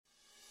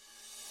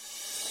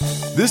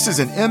This is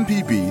an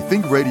MPB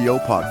Think Radio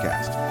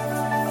podcast.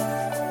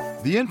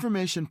 The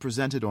information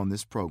presented on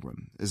this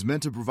program is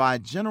meant to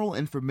provide general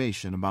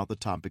information about the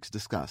topics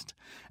discussed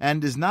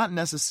and is not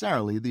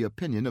necessarily the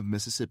opinion of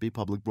Mississippi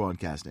Public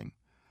Broadcasting.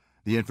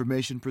 The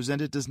information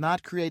presented does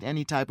not create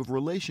any type of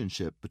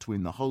relationship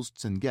between the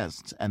hosts and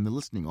guests and the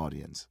listening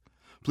audience.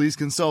 Please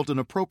consult an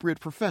appropriate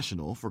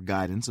professional for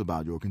guidance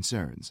about your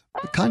concerns.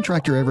 Did a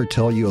contractor ever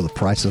tell you the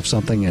price of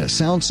something and it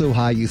sounds so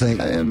high you think,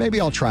 maybe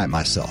I'll try it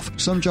myself?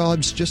 Some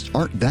jobs just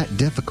aren't that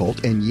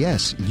difficult, and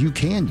yes, you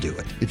can do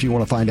it. If you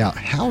want to find out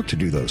how to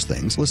do those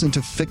things, listen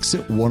to Fix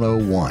It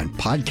 101,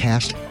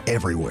 podcast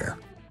everywhere.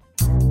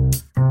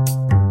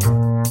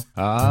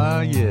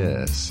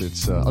 Yes,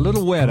 it's a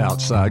little wet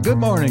outside. Good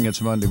morning,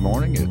 it's Monday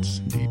morning. It's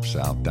Deep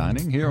South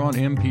Dining here on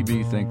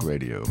MPB Think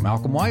Radio.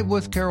 Malcolm White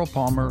with Carol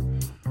Palmer.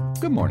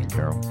 Good morning,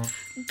 Carol.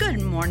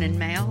 Good morning,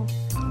 Mal.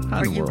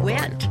 Are you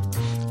wet?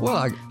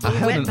 Well,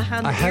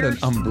 I had an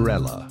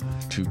umbrella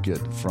to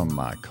get from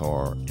my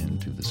car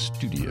into the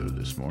studio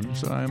this morning,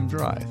 so I am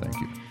dry, thank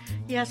you.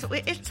 Yes,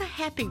 it's a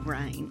happy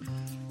rain.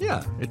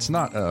 Yeah, it's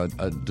not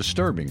a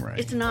disturbing rain.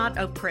 It's not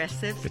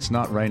oppressive. It's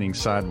not raining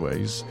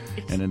sideways,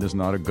 and it is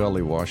not a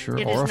gully washer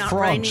or a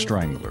frog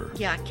strangler.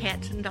 Yeah,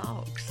 cats and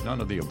dogs. None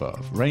of the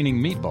above.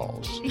 Raining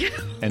meatballs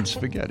and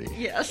spaghetti.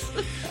 Yes.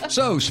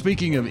 So,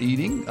 speaking of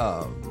eating,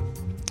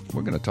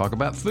 we're going to talk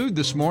about food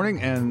this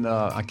morning, and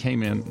I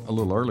came in a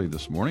little early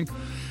this morning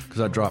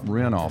because I dropped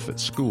Ren off at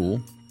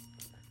school,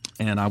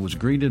 and I was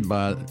greeted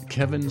by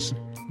Kevin's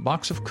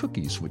box of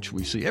cookies, which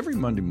we see every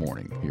Monday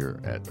morning here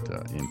at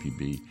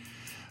MPB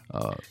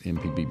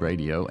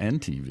Radio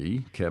and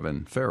TV.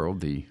 Kevin Farrell,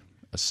 the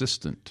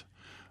assistant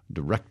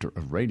director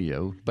of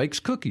radio, bakes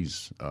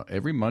cookies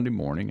every Monday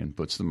morning and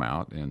puts them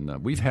out,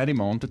 and we've had him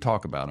on to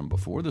talk about them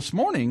before. This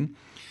morning,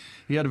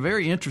 he had a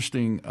very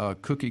interesting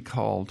cookie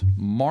called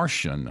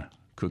Martian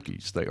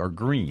cookies. They are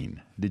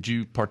green. Did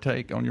you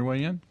partake on your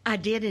way in? I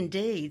did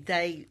indeed.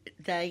 They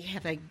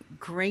have a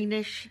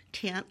greenish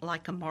tint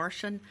like a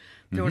Martian.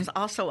 There was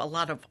also a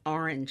lot of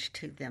orange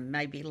to them,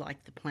 maybe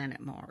like the planet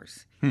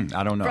Mars.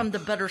 I don't know. From the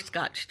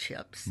butterscotch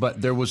chips.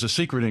 But there was a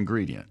secret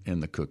ingredient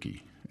in the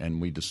cookie, and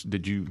we just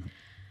did you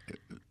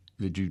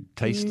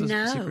taste the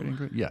secret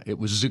ingredient? Yeah, it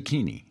was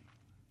zucchini.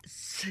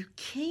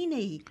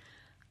 Zucchini.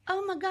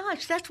 Oh my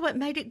gosh, that's what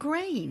made it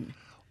green.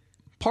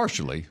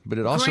 Partially, but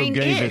it also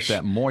gave it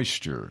that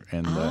moisture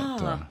and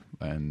that.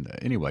 And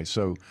anyway,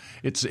 so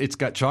it's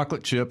got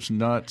chocolate chips,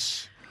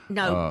 nuts.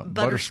 No,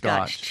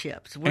 butterscotch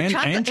chips.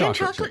 And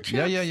chocolate chips.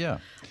 Yeah.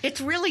 It's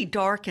really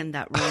dark in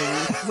that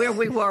room where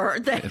we were.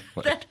 That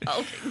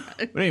holding.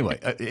 But anyway,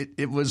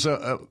 it was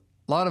a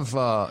lot of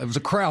it was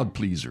a crowd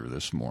pleaser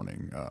this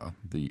morning.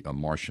 The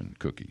Martian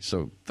cookie.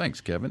 So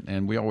thanks, Kevin,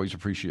 and we always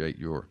appreciate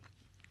your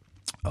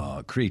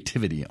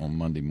creativity on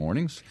Monday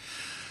mornings.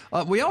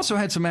 We also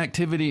had some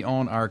activity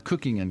on our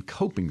cooking and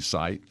coping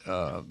site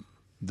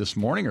this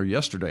morning or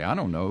yesterday. I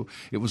don't know.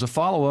 It was a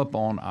follow-up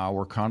on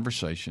our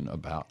conversation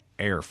about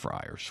air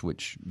fryers,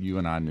 which you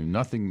and I knew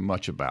nothing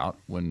much about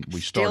when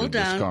we started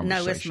this conversation. Still don't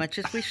know as much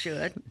as we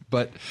should.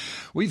 But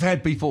we've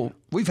had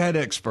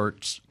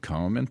experts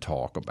come and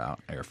talk about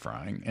air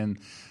frying, and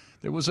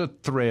there was a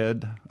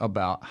thread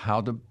about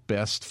how to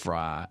best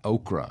fry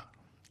okra.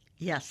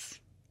 Yes.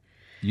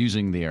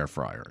 Using the air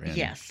fryer. And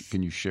yes.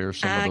 Can you share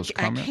some of those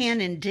comments? I can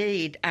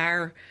indeed.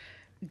 Our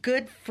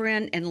good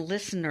friend and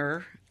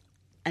listener,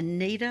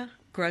 Anita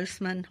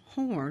Grossman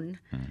Horn,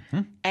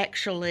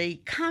 actually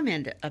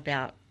commented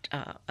about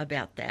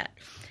that.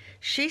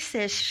 She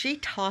says she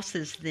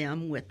tosses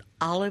them with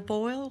olive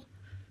oil,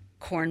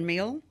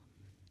 cornmeal,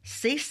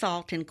 sea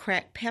salt, and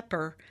cracked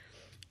pepper,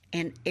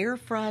 and air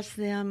fries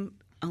them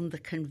on the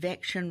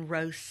convection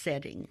roast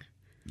setting.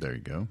 There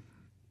you go.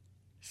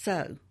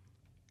 So,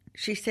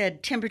 she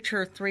said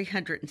temperature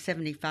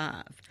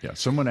 375. Yeah,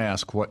 someone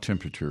asked what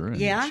temperature, and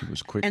she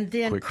was quick. And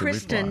then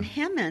Kristen reply.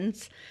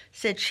 Hemmons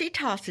said she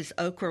tosses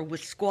okra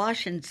with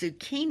squash and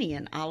zucchini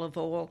in olive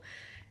oil,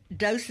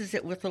 doses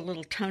it with a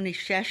little Tony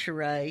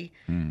Chachere,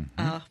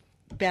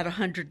 about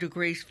 100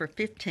 degrees for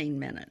 15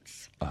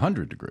 minutes.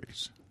 100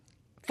 degrees?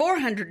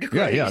 400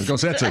 degrees. Yeah,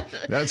 because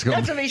that's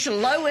going to be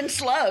slow and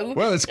slow.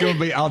 Well, it's going to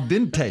be al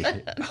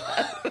dente.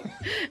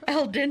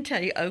 Al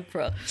dente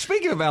okra.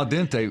 Speaking of al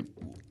dente,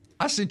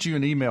 I sent you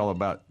an email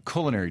about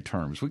culinary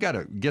terms. We got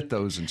to get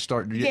those and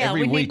start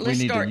every week. Let's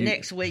start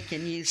next week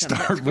and use them.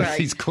 Start with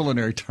these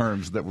culinary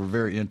terms that were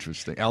very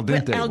interesting. Al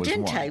dente was one. Al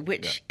dente,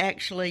 which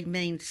actually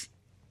means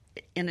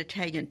in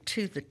Italian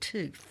to the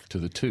tooth. To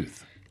the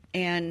tooth.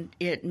 And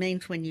it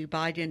means when you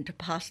bite into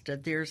pasta,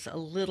 there's a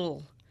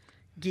little.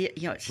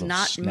 It's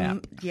not.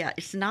 Snap.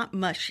 It's not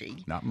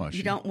mushy. Not mushy.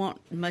 You don't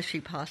want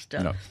mushy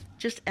pasta. No.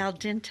 Just al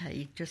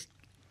dente. Just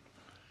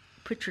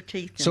put your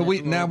teeth in so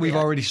it. We've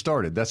already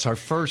started. That's our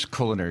first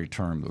culinary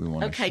term that we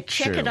want to share. Okay,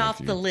 check it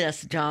off the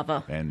list,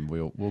 Java. And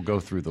we'll go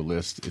through the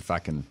list if I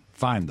can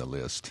find the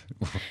list.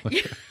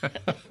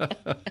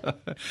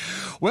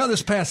 Well,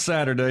 this past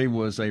Saturday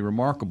was a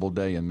remarkable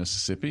day in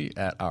Mississippi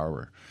at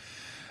our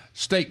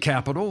state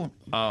capitol,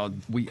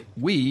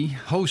 we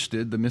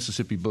hosted the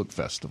Mississippi Book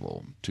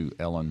Festival to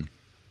Ellen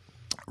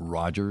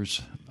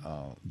Rogers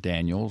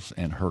Daniels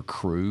and her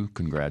crew.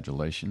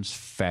 Congratulations.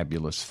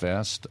 Fabulous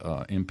fest.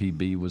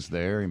 MPB was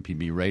there.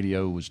 MPB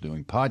Radio was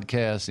doing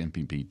podcasts.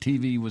 MPB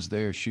TV was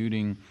there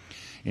shooting.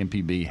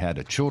 MPB had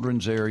a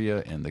children's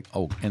area in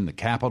the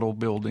Capitol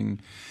building.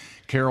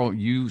 Carol,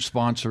 you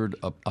sponsored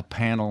a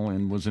panel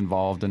and was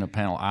involved in a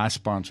panel. I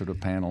sponsored a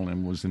panel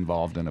and was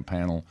involved in a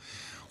panel.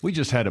 We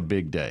just had a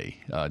big day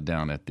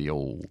down at the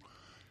old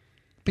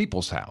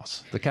People's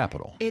House, the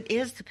Capitol. It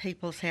is the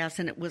People's House,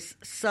 and it was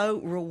so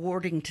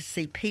rewarding to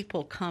see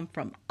people come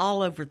from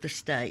all over the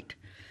state.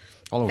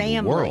 All over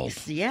Families, the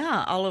world.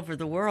 Yeah, all over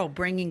the world,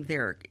 bringing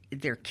their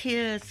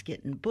kids,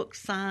 getting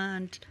books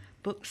signed,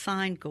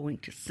 going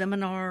to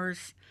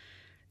seminars.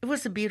 It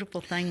was a beautiful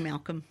thing,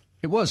 Malcolm.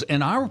 It was.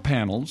 And our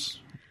panels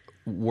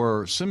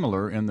were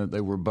similar in that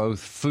they were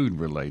both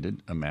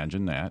food-related.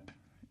 Imagine that.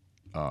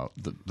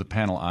 The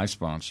panel I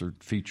sponsored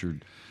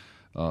featured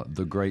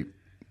the great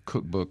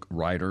cookbook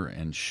writer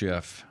and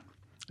chef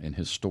and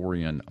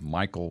historian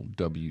Michael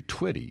W.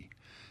 Twitty.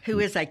 Who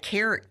is a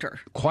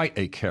character. Quite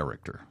a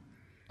character,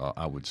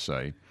 I would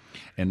say.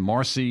 And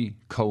Marcy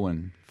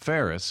Cohen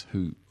Ferris,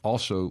 who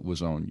also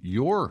was on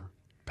your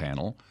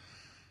panel,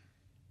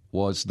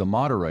 was the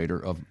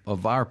moderator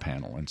of our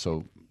panel. And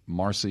so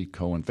Marcy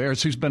Cohen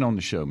Ferris, who's been on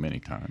the show many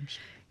times.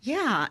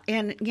 Yeah,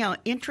 and,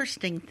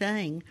 interesting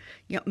thing,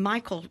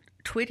 Michael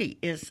Twitty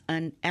is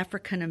an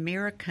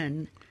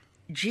African-American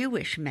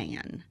Jewish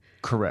man.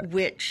 Correct.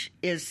 Which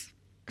is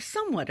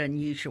somewhat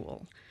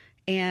unusual.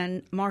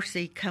 And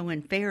Marcy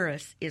Cohen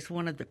Ferris is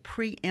one of the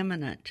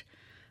preeminent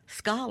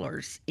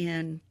scholars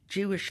in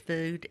Jewish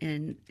food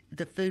and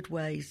the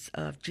foodways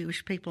of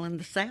Jewish people in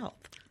the South.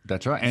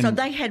 That's right. And so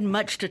they had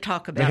much to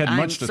talk about. They had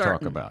much to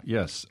talk about,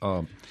 yes.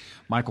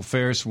 Michael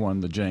Ferris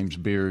won the James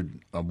Beard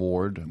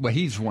Award. Well,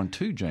 he's won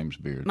 2 James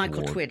Beard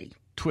Michael Awards. Twitty.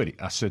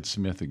 Twitty. I said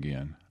Smith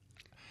again.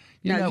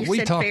 You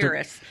said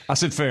Ferris. I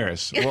said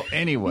Ferris. Well,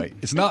 anyway,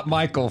 it's not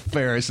Michael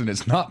Ferris and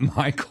it's not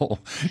Michael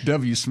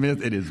W.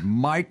 Smith. It is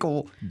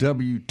Michael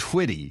W.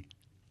 Twitty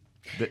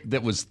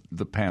that was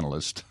the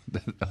panelist.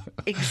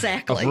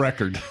 Exactly. Of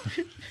record.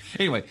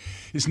 Anyway,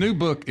 his new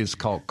book is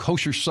called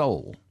Kosher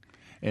Soul,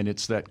 and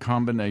it's that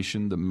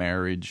combination, the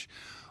marriage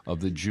of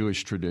the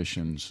Jewish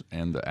traditions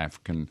and the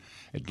African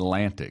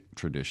Atlantic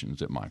traditions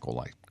that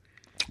Michael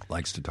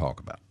likes to talk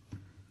about.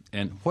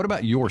 And what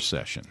about your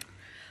session?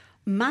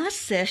 My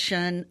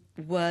session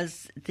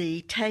was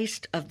the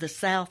Taste of the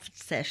South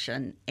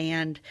session,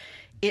 and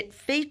it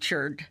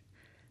featured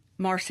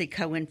Marcy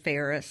Cohen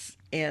Ferris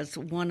as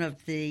one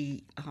of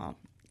the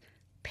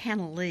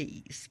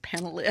panelists.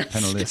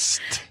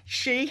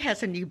 She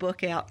has a new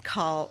book out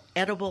called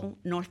Edible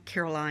North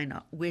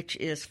Carolina, which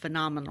is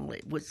phenomenal.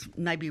 It was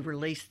maybe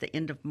released the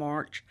end of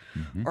March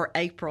or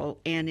April,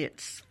 and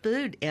it's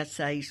food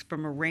essays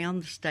from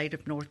around the state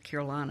of North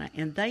Carolina,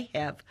 and they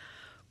have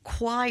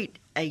quite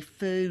a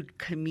food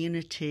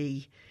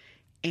community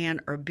and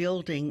are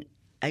building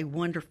a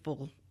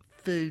wonderful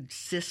food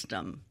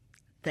system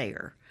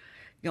there.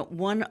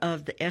 One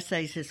of the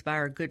essays is by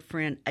our good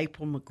friend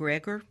April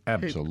McGregor.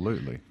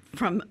 Absolutely.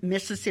 From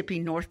Mississippi,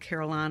 North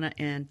Carolina,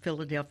 and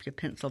Philadelphia,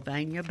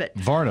 Pennsylvania. But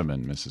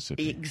Vardaman,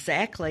 Mississippi.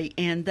 Exactly.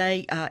 And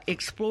they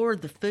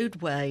explored the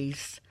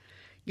foodways,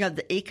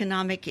 the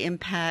economic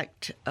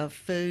impact of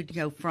food,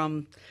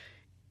 from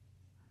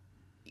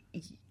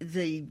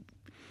the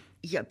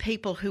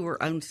people who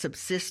are on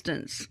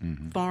subsistence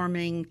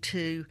farming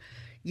to,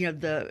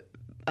 the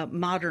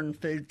modern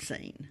food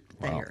scene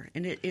there. Wow.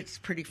 And it's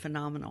pretty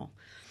phenomenal.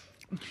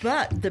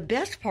 But the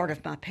best part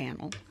of my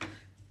panel,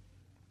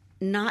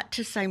 not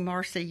to say,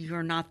 Marcy,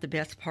 you're not the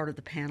best part of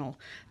the panel,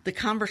 the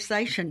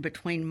conversation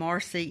between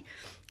Marcy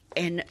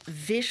and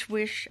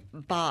Vishwish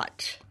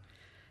Bhatt.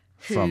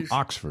 From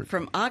Oxford.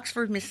 From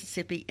Oxford,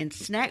 Mississippi, and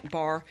Snack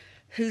Bar,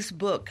 whose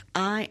book,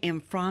 I Am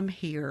From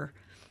Here,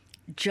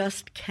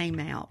 just came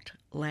out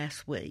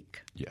last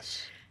week.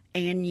 Yes.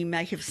 And you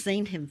may have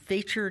seen him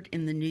featured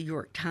in the New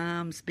York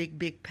Times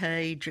big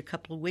page a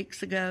couple of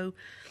weeks ago.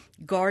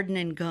 Garden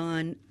and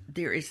Gun.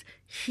 There is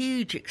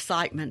huge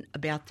excitement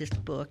about this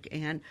book.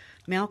 And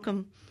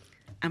Malcolm,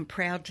 I'm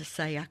proud to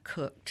say I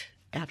cooked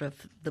out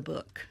of the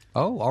book.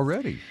 Oh,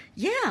 already?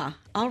 Yeah,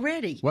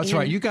 already. Well, that's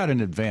right. You got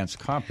an advanced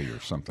copy or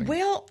something.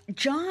 Well,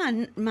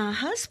 John, my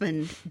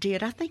husband,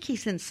 did. I think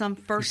he's in some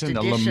first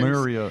editions. He's in the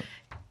Lemuria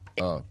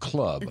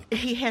Club.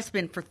 He has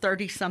been for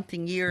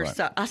 30-something years. Right.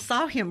 So I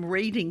saw him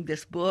reading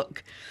this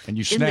book and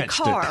you in the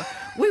snatched car.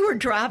 It. We were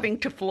driving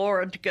to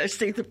Flora to go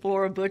see the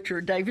Flora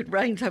butcher, David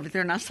Raines, over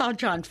there, and I saw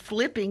John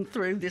flipping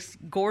through this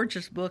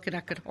gorgeous book, and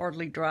I could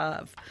hardly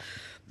drive.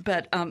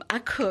 But I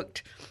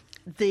cooked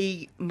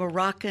the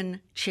Moroccan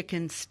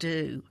chicken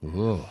stew.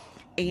 Oh,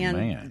 and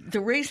man. The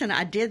reason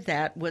I did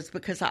that was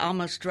because I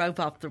almost drove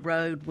off the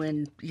road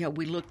when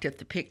we looked at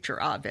the picture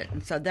of it.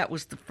 And so that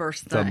was the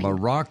first thing. The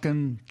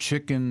Moroccan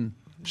chicken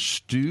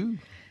stew?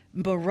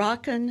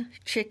 Moroccan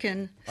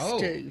chicken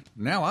stew.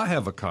 Now I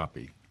have a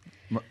copy.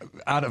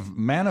 out of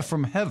Manna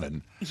from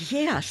Heaven.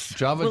 Yes.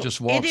 Java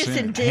just walks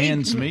in and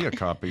hands me a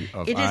copy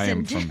of I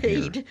Am From Here. It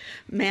is indeed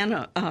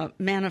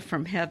Manna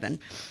from Heaven.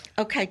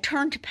 Okay,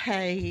 turn to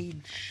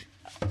page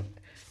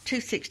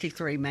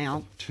 263,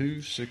 Mal.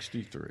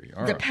 263.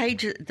 All the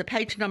right. The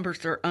page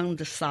numbers are on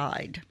the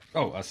side.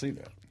 Oh, I see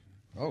that.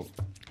 Oh,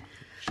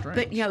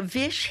 strange. But,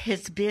 Vish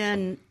has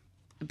been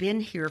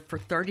here for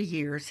 30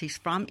 years. He's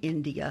from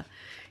India.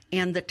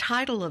 And the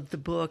title of the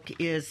book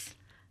is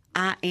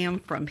I Am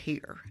From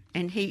Here.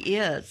 And he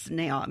is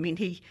now. I mean,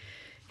 he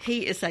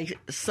is a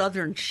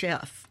Southern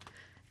chef.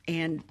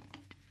 And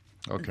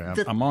okay,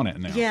 I'm on it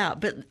now. Yeah,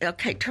 but,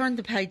 okay, turn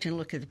the page and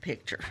look at the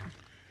picture.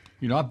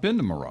 I've been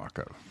to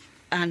Morocco.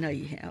 I know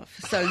you have.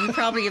 So you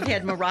probably have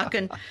had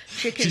Moroccan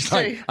chicken She's stew.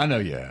 Like, I know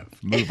you have.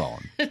 Move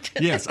on.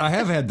 Yes, I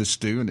have had the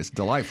stew, and it's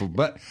delightful.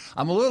 But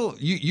I'm a little.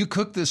 You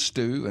cook this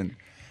stew,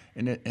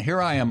 and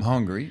here I am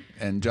hungry.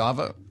 And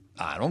Java,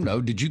 I don't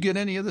know. Did you get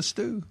any of the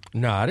stew?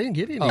 No, I didn't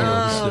get any of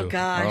the stew. Oh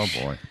gosh!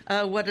 Oh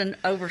boy! What an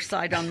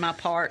oversight on my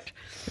part.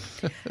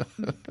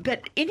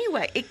 But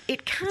anyway,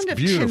 it kind of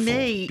beautiful, to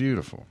me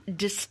beautiful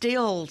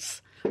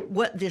distills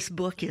what this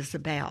book is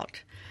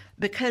about,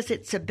 because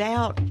it's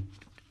about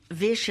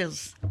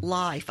Vish's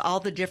life, all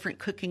the different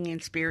cooking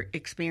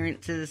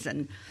experiences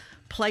and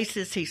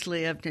places he's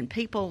lived and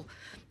people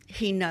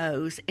he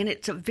knows. And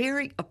it's a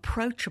very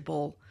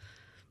approachable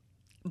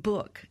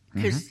book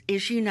because,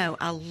 as you know,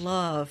 I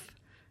love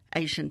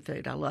Asian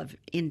food. I love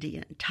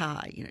Indian,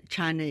 Thai,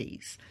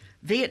 Chinese,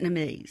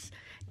 Vietnamese.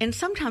 And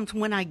sometimes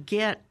when I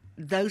get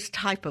those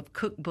type of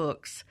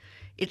cookbooks,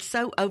 it's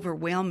so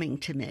overwhelming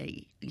to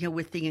me,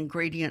 with the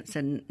ingredients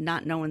and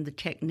not knowing the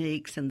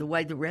techniques and the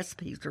way the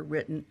recipes are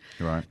written,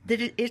 right, that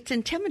it's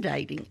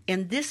intimidating.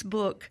 And this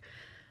book,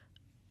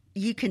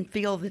 you can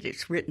feel that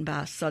it's written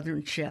by a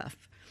Southern chef.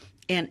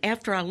 And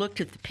after I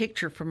looked at the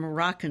picture for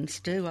Moroccan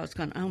stew, I was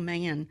going, oh,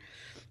 man,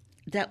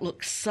 that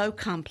looks so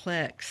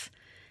complex.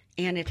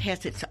 And it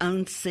has its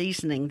own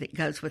seasoning that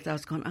goes with it. I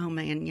was going, oh,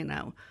 man, you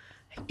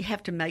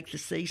have to make the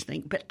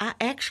seasoning. But I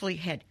actually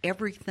had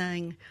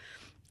everything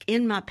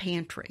in my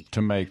pantry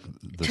to make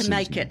the seasoning.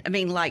 Make it. I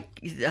mean,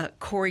 like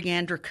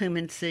coriander,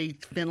 cumin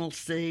seeds, fennel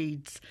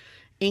seeds,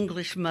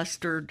 English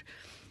mustard,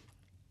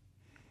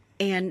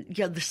 and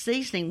the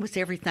seasoning was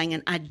everything.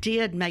 And I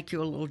did make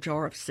you a little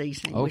jar of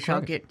seasoning, which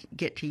I'll get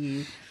to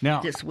you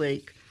this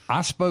week.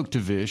 I spoke to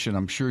Vish, and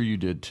I'm sure you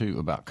did too,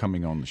 about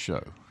coming on the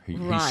show. He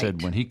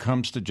said when he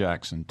comes to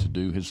Jackson to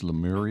do his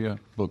Lemuria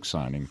book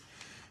signing,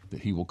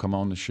 that he will come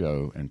on the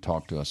show and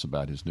talk to us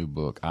about his new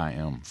book, I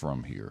Am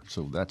From Here.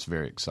 So that's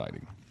very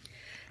exciting.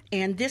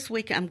 And this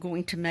week I'm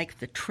going to make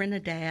the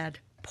Trinidad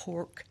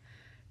pork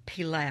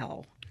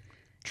pilau.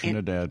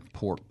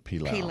 Pork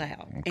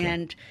pilau. Okay.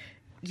 And,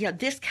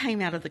 this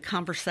came out of the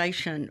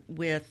conversation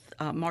with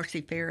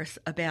Marcy Ferris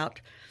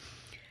about,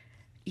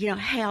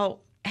 how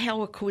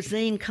a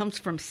cuisine comes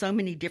from so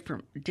many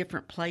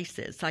different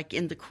places. Like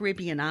in the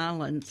Caribbean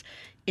islands,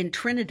 in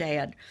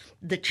Trinidad,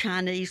 the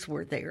Chinese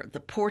were there,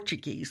 the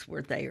Portuguese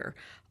were there,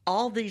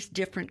 all these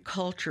different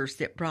cultures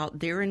that brought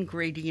their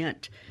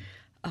ingredient,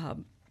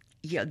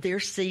 their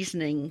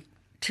seasoning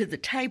to the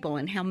table,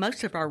 and how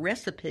most of our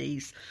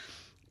recipes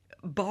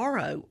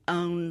borrow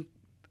on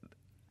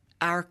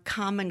our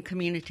common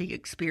community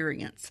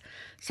experience.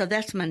 So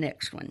that's my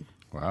next one.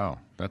 Wow,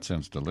 that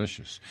sounds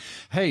delicious.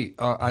 Hey,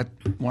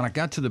 when I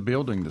got to the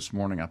building this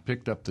morning, I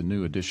picked up the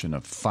new edition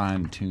of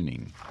Fine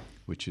Tuning,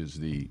 which is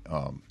the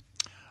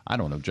I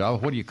don't know, Java,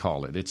 what do you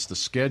call it? It's the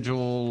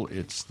schedule,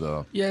 it's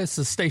the... Yeah, it's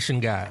the station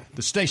guide.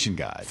 The station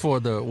guide.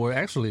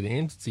 Actually the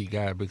entity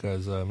guide,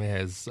 because it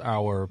has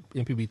our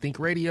MPB Think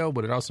Radio,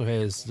 but it also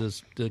has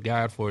the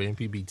guide for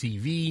MPB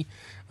TV,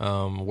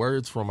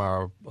 words from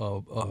our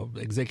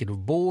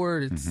executive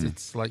board.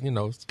 It's like,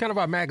 it's kind of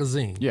our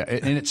magazine. Yeah,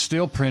 and it's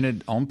still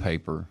printed on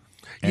paper.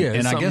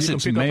 And I guess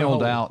it's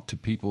mailed out to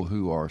people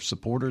who are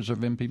supporters of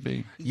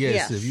MPB?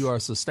 Yes, if you are a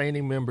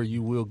sustaining member,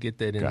 you will get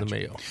that in the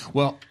mail.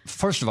 Well,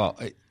 first of all,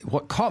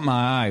 what caught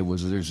my eye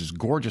was there's this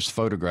gorgeous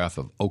photograph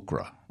of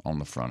okra on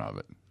the front of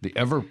it. The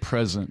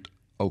ever-present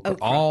okra.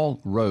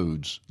 All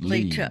roads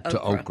lead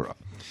to okra.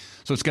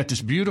 So it's got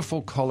this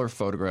beautiful color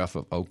photograph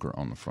of okra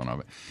on the front of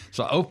it.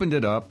 So I opened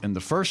it up, and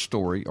the first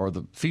story, or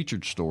the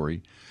featured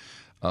story,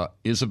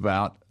 is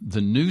about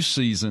the new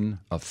season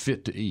of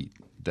Fit to Eat.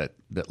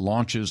 That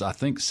launches, I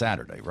think,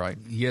 Saturday, right?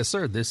 Yes,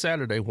 sir. This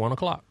Saturday,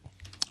 1:00.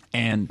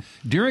 And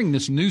during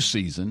this new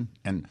season,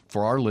 and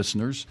for our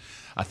listeners,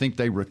 I think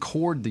they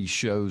record these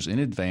shows in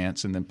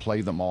advance and then play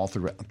them all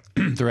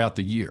throughout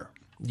the year.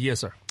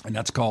 Yes, sir. And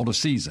that's called a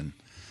season.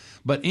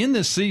 But in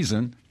this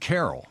season,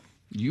 Carol,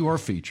 you are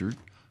featured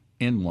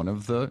in one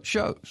of the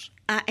shows.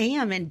 I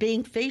am, and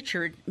being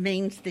featured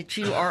means that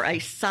you are a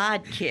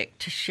sidekick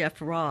to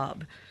Chef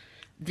Rob.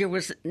 There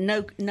was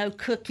no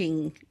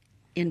cooking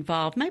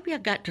involved. Maybe I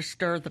got to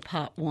stir the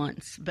pot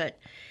once, but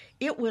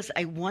it was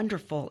a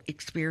wonderful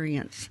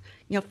experience.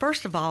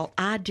 First of all,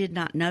 I did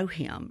not know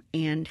him,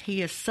 and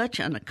he is such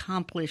an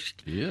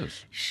accomplished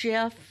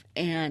chef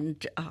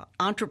and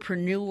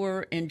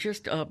entrepreneur and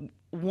just a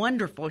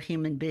wonderful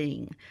human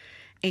being.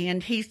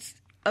 and he's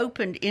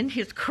opened in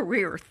his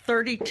career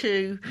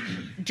 32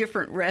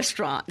 different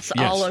restaurants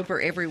Yes. all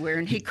over everywhere,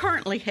 and he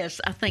currently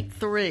has, I think,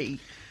 3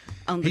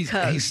 on the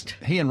coast.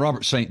 He and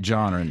Robert St.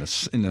 John are in the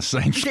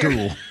same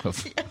school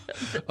of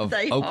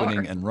They opening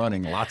are. and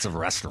running lots of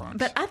restaurants.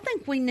 But I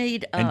think we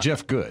need and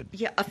Jeff Good.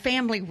 a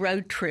family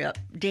road trip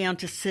down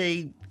to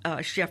see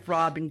Chef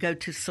Rob and go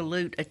to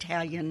Salute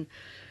Italian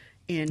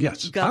in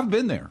Yes, Gulf. I've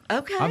been there.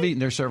 Okay. I've eaten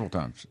there several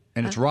times.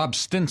 And it's Rob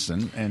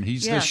Stinson, and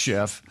he's the Yes.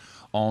 chef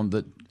on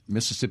the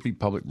Mississippi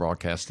Public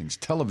Broadcasting's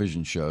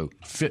television show,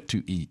 Fit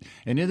to Eat.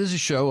 And it is a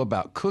show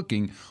about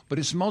cooking, but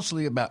it's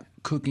mostly about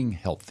cooking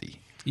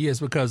healthy. Yes,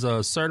 because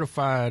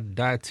certified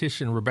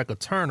dietitian Rebecca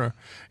Turner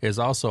is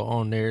also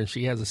on there, and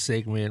she has a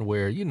segment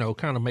where,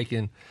 kind of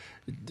making.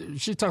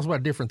 She talks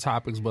about different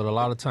topics, but a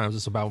lot of times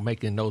it's about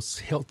making those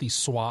healthy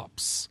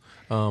swaps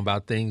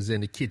about things in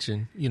the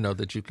kitchen,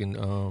 that you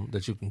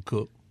can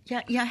cook.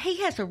 Yeah,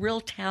 he has a real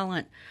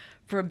talent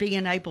for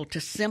being able to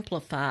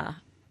simplify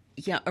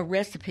a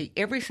recipe.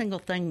 Every single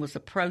thing was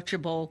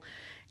approachable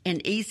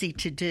and easy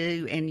to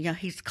do, and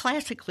he's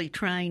classically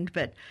trained,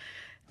 but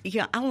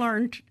I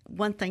learned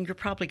one thing. You're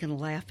probably going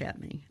to laugh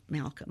at me,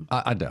 Malcolm.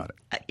 I doubt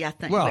it. I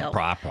think. Well, Well,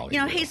 probably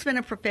will. he's been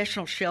a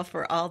professional chef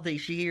for all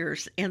these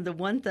years, and the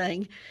one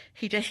thing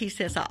he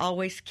says, I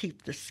always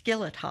keep the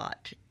skillet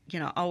hot.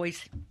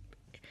 Always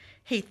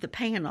heat the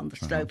pan on the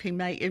stove.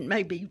 It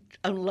may be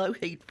on low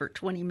heat for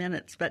 20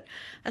 minutes, but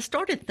I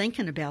started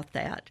thinking about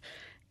that,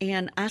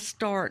 and I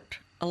start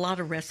a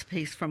lot of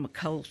recipes from a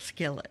cold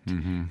skillet,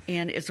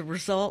 and as a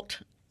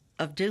result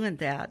of doing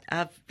that,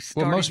 I've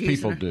started. Well, most using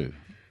people do.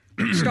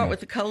 You start with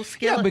the cold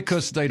skillet. Yeah,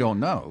 because they don't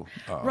know.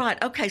 Right.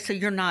 Okay. So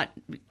you're not.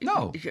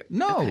 No, okay,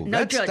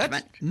 no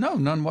judgment. No,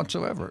 none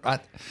whatsoever.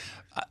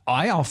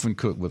 I often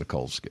cook with a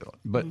cold skillet,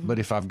 but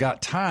if I've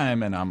got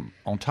time and I'm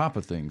on top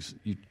of things,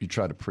 you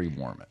try to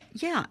pre-warm it.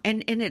 Yeah,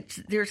 and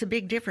there's a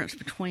big difference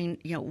between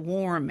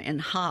warm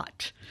and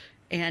hot,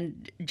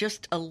 and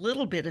just a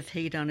little bit of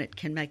heat on it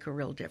can make a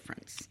real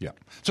difference. Yeah.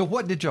 So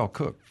what did y'all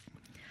cook?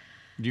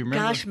 Do you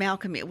remember? Gosh,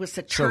 Malcolm, it was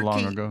a So turkey.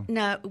 long ago?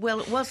 No, well,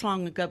 it was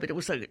long ago, but it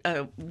was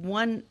a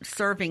one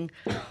serving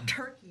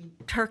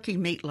turkey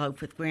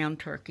meatloaf with ground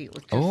turkey. It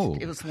was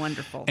just, it was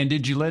wonderful. And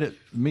did you let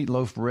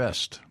meatloaf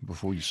rest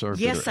before you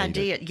served it? Yes, or I ate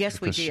did. It? Yes,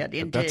 we Because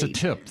did, That's a indeed.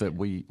 tip that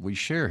we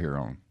share here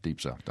on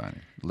Deep South Dining.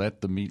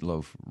 Let the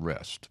meatloaf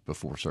rest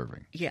before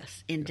serving.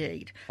 Yes,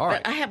 indeed. All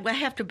but right. I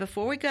have to,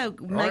 before we go,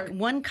 make right.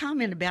 one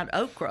comment about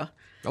okra.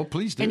 Oh,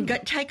 please do. And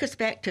take us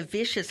back to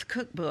Vish's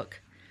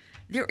cookbook.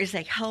 There is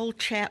a whole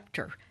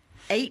chapter,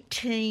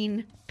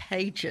 18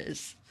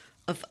 pages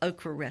of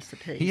okra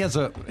recipes. He has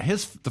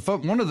the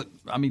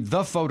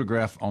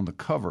photograph on the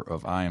cover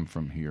of I Am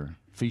From Here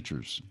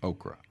features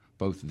okra,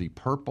 both the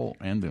purple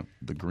and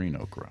the green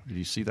okra. Did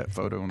you see that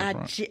photo on the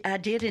front? I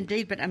did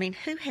indeed, but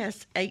who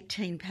has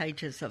 18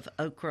 pages of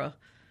okra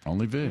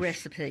Only Vish.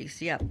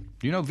 recipes? Yeah,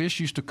 You know,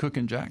 Vish used to cook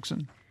in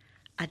Jackson.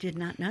 I did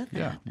not know that.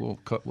 Yeah, we'll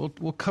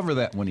cover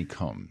that when he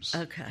comes.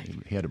 Okay.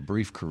 He had a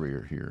brief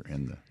career here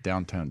in the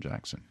downtown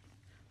Jackson.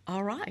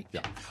 All right.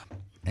 Yeah.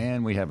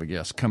 And we have a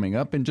guest coming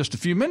up in just a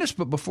few minutes,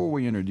 but before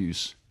we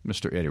introduce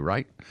Mr. Eddie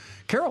Wright,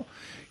 Carol,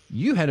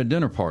 you had a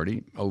dinner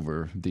party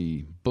over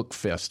the Book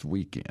Fest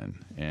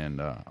weekend,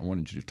 and I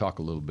wanted you to talk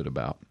a little bit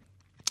about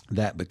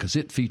that because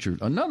it featured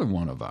another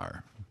one of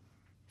our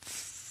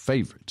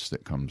favorites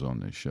that comes on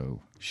this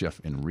show,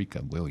 Chef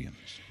Enrica Williams.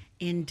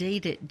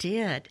 Indeed, it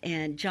did.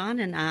 And John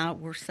and I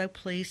were so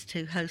pleased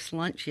to host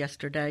lunch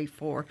yesterday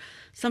for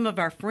some of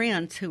our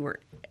friends who were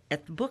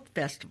at the book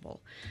festival.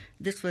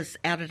 This was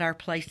out at our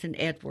place in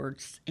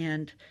Edwards.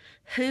 And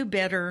who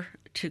better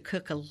to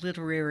cook a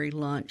literary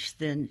lunch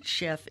than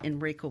Chef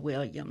Enrica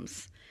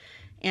Williams?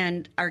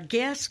 And our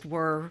guests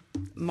were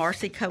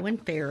Marcy Cohen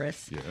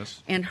Ferris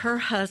Yes. and her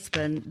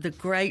husband, the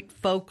great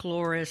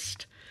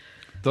folklorist,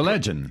 The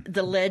legend.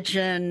 the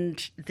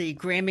legend, the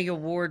Grammy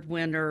Award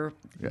winner,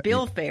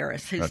 Bill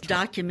Ferris, who's That's right.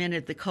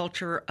 documented the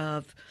culture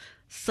of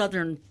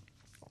Southern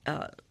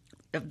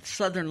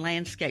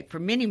landscape for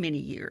many, many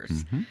years.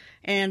 Mm-hmm.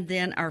 And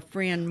then our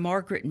friend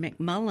Margaret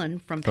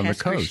McMullen from From the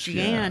Pass coast, Christian,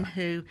 yeah.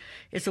 who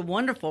is a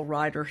wonderful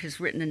writer, has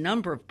written a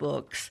number of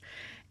books.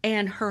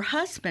 And her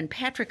husband,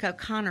 Patrick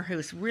O'Connor, who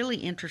is a really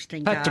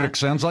interesting guy. Patrick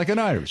sounds like an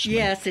Irishman.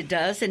 Yes, it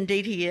does.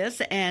 Indeed, he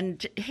is.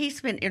 And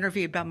he's been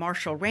interviewed by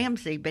Marshall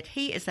Ramsey, but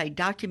he is a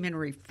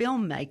documentary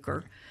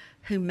filmmaker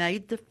who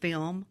made the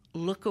film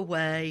Look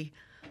Away,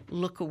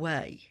 Look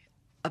Away,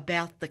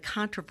 about the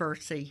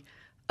controversy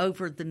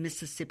over the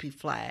Mississippi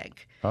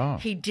flag. Oh.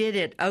 He did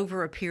it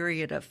over a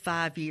period of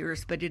 5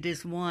 years, but it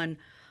has won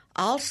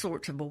all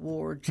sorts of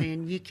awards,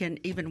 and you can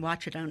even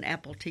watch it on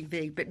Apple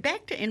TV. But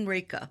back to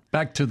Enrica.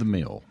 Back to the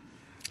meal.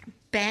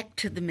 Back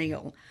to the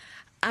meal.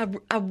 I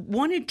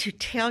wanted to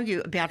tell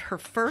you about her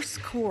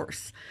first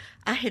course.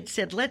 I had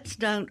said, let's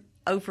don't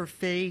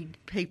overfeed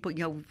people.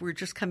 We're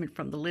just coming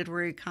from the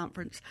literary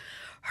conference.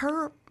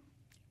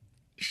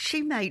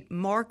 She made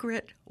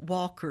Margaret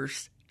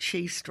Walker's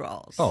cheese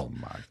straws. Oh,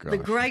 my God. The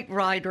great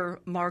writer,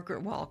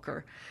 Margaret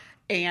Walker.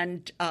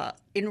 And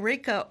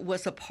Enrica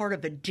was a part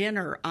of a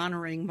dinner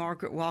honoring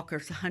Margaret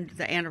Walker's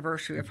the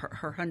anniversary of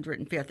her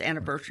 105th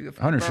anniversary of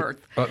her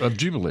birth. Of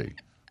Jubilee.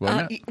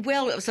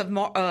 Well, it was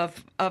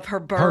of her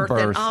birth,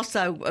 and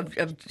also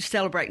of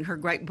celebrating her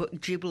great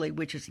book, Jubilee,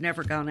 which has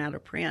never gone out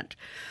of print.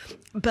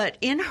 But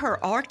in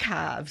her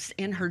archives,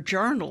 in her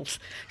journals,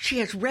 she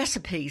has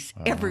recipes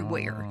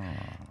everywhere.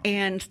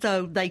 And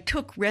so they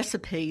took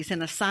recipes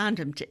and assigned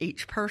them to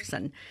each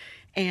person.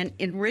 And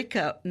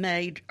Enrica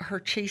made her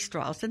cheese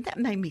straws, and that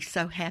made me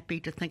so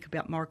happy to think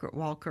about Margaret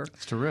Walker.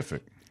 It's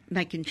terrific.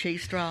 Making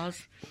cheese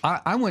straws.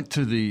 I went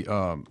to the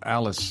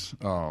Alice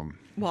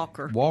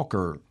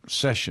Walker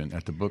session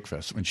at the Book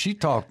Festival, and she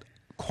talked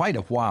quite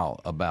a while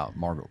about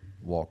Margaret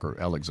Walker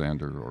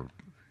Alexander, or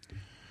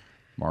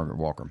Margaret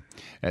Walker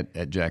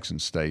at Jackson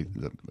State.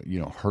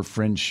 Her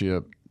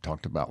friendship,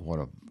 talked about what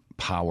a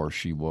power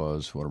she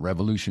was, what a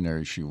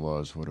revolutionary she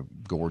was, what a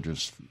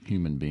gorgeous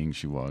human being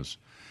she was.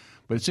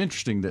 But it's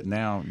interesting that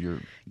now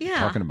you're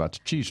talking about the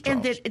cheese straws.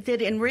 And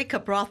that Enrica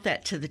brought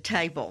that to the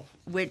table,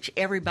 which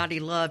everybody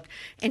loved.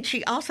 And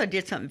she also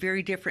did something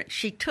very different.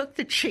 She took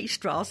the cheese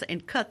straws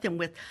and cut them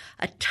with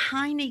a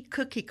tiny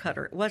cookie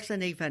cutter. It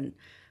wasn't even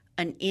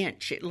an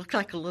inch. It looked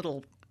like a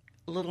little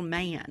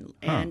man.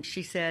 And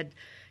she said,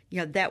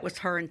 that was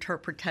her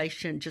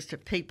interpretation just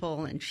of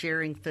people and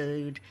sharing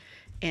food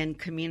and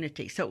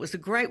community. So it was a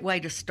great way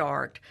to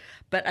start.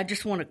 But I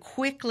just want to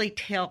quickly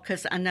tell,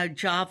 because I know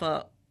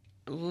Java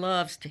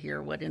loves to hear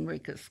what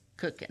Enrica's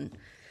cooking.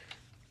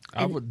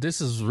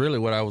 This is really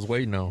what I was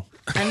waiting on.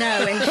 I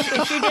know,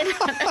 and she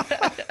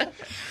didn't.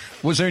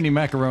 Was there any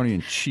macaroni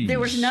and cheese? There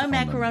was no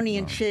macaroni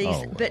and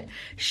cheese, but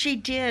she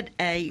did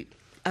a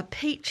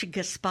peach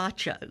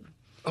gazpacho.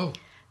 Oh.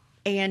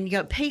 And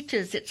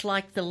peaches, it's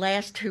like the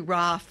last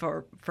hurrah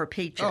for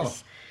peaches. Oh.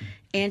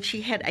 And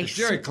she had a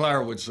Jerry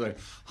Clower would say,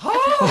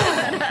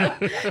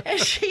 and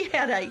she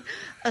had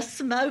a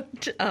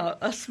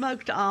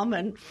smoked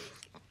almond,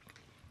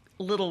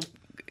 little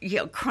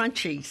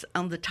crunchies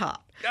on the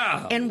top.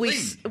 And we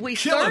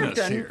served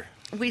them. Here.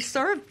 We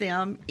served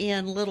them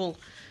in little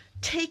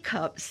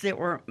teacups that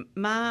were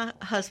my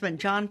husband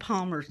John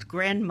Palmer's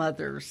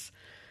grandmother's.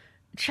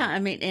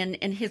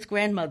 And his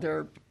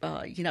grandmother,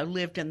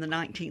 lived in the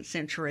 19th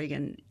century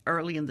and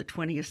early in the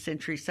 20th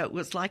century. So it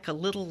was like a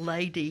little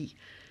lady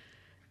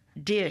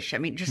dish.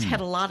 Just had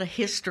a lot of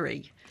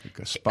history.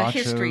 A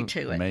history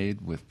to it.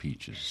 Made with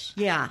peaches.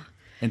 Yeah.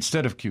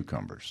 Instead of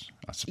cucumbers,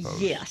 I suppose.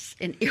 Yes,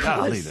 and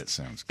that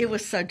sounds good. It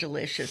was so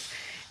delicious,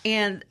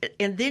 and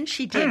then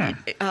she did.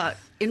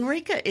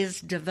 Enrica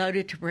is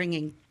devoted to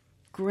bringing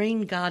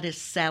Green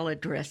Goddess salad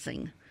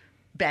dressing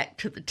back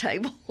to the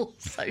table.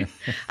 So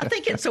I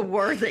think it's a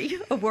worthy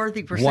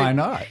pursuit. Why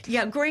not?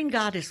 Yeah, Green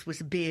Goddess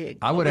was big.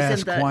 I would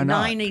ask in the why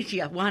not. 90s.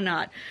 Yeah, why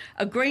not?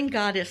 A Green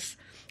Goddess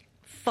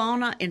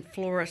fauna and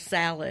flora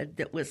salad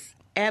that was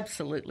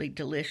absolutely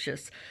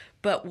delicious.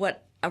 But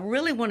what I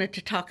really wanted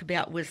to talk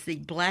about was the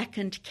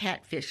blackened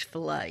catfish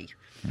fillet.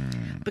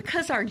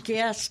 Because our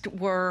guests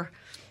were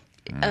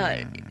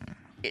the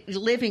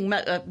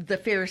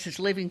Ferrises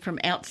living from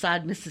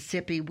outside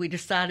Mississippi, we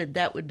decided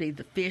that would be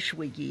the fish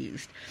we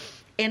used.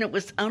 And it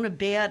was on a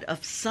bed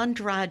of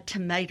sun-dried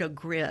tomato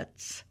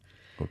grits.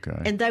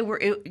 Okay. And they were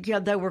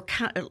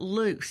kind of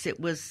loose. It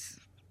was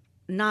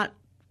not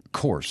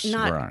coarse,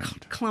 not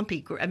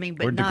clumpy. But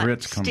where'd not the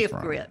grits come stiff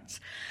from? Grits.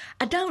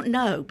 I don't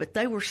know, but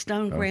they were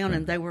stone ground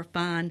and they were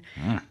fine.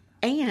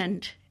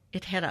 And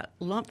it had a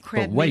lump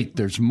crab. But wait,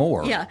 there's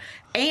more. Yeah,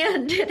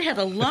 and it had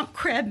a lump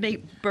crab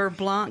meat beurre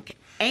blanc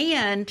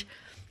and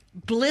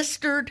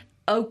blistered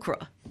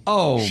okra.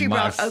 Oh, she my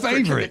brought okra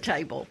favorite. to the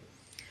table.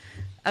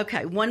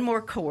 Okay, one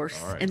more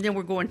course, and then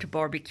we're going to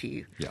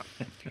barbecue. Yeah.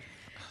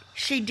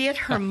 She did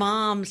her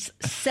mom's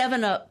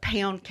 7-Up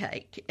pound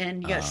cake,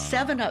 and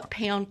 7-Up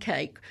pound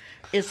cake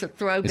is a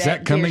throwback. Is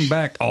that coming dish.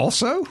 back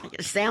also?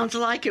 It sounds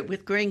like it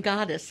with Green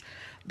Goddess.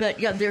 But,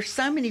 there's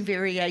so many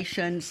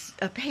variations.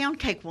 A pound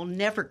cake will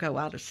never go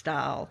out of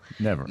style.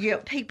 Never. Yeah,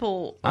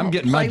 people I'm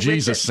getting my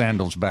Jesus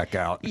sandals back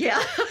out.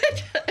 Yeah.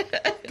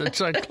 The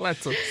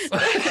chocolates.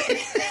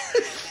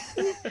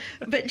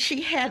 But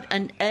she had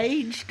an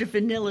aged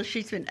vanilla.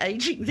 She's been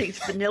aging these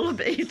vanilla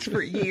beans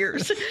for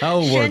years. How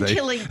old were they?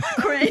 Chantilly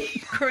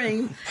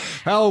cream.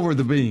 How old were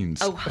the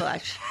beans? Oh,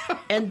 hush.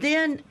 And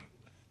then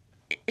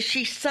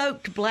she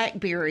soaked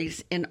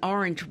blackberries in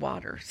orange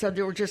water. So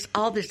there were just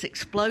all this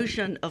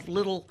explosion of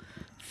little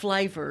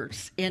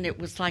flavors. And it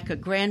was like a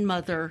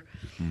grandmother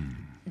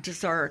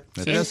dessert.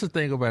 That's the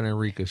thing about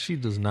Enrica. She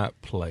does not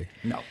play.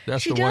 No.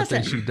 That's She the one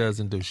thing doesn't. she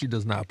doesn't do. She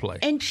does not play.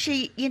 And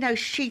she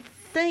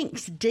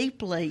thinks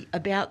deeply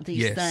about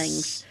these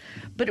things.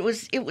 But it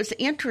was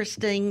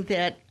interesting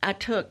that I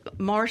took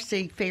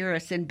Marcy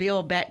Ferris and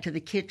Bill back to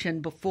the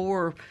kitchen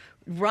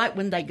right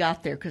when they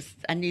got there, because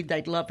I knew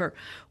they'd love her.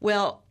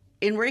 Well,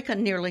 Enrica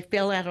nearly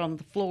fell out on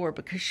the floor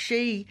because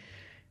she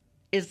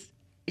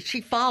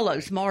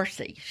follows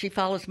Marcy. She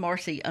follows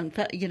Marcy on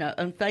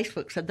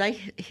Facebook, so they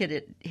hit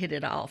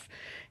it off.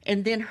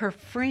 And then her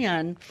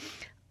friend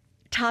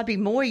Tabi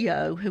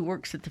Moyo, who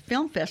works at the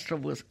film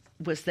festival, was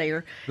was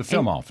there. The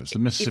film office, the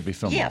Mississippi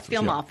Film Office. Office.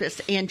 Film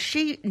office. And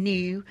she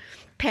knew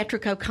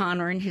Patrick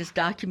O'Connor and his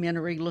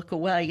documentary Look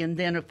Away. And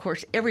then, of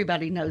course,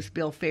 everybody knows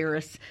Bill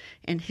Ferris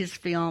and his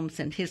films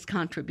and his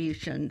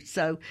contribution.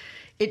 So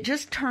it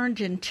just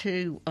turned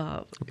into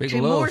more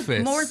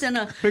than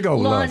a big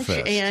old lunch. love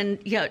fest. And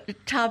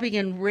Tabby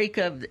and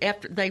Rika,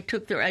 after they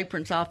took their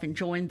aprons off and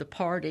joined the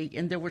party,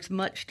 and there was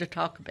much to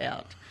talk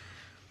about.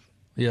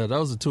 Yeah,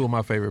 those are two of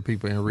my favorite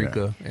people,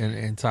 Enrica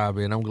and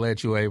Tabby, and I'm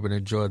glad you were able to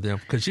enjoy them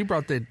because she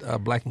brought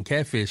that Black and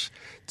Catfish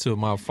to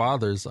my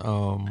father's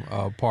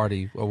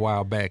party a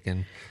while back,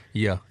 and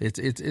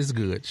it's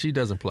good. She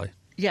doesn't play.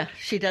 Yeah,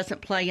 she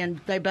doesn't play, and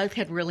they both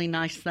had really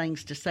nice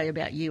things to say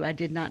about you. I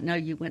did not know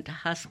you went to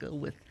high school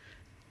with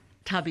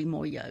Tabby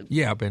Moyo.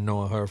 Yeah, I've been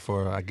knowing her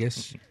for, I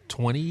guess,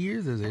 20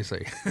 years, as they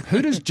say.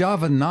 Who does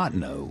Java not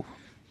know?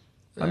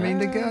 I mean,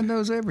 the guy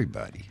knows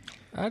everybody.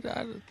 I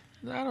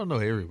don't know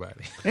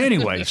everybody.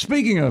 Anyway,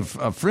 speaking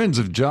of friends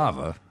of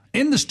Java,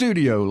 in the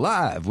studio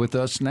live with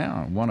us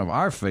now, one of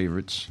our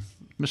favorites,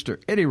 Mr.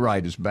 Eddie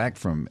Wright is back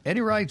from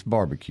Eddie Wright's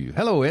Barbecue.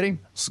 Hello, Eddie.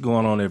 What's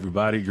going on,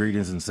 everybody?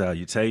 Greetings and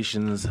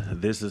salutations.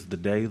 This is the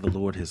day the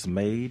Lord has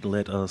made.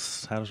 Let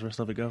us, how does the rest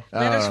of it go?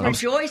 Let us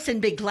rejoice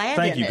and be glad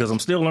Thank in you, it. because I'm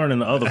still learning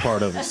the other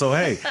part of it. So,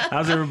 hey,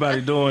 how's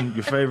everybody doing?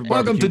 Your favorite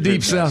Welcome to barbecue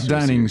Deep South pitmasters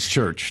Dining's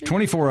church,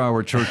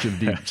 24-hour church of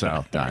Deep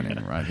South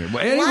Dining right here.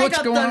 Well, Eddie, Light what's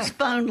up going those on?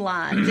 phone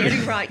lines.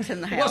 Eddie Wright's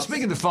in the house. Well,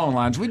 speaking of the phone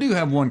lines, we do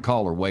have one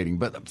caller waiting.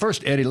 But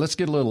first, Eddie, let's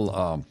get a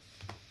little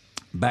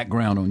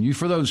background on you.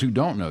 For those who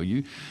don't know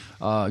you,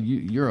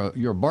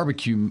 you're a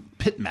barbecue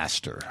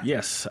pitmaster.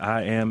 Yes,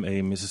 I am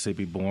a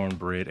Mississippi-born,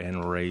 bred,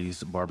 and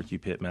raised barbecue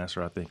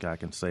pitmaster. I think I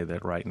can say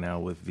that right now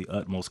with the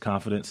utmost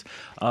confidence.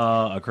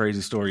 A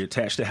crazy story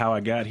attached to how I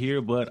got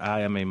here, but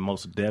I am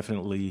most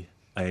definitely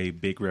a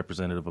big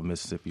representative of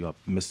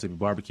Mississippi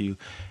barbecue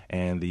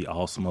and the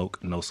all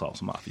smoke, no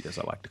sauce mafia, as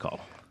I like to call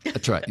them.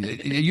 That's right.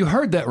 You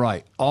heard that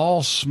right.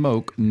 All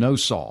smoke, no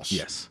sauce.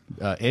 Yes.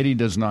 Eddie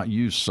does not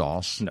use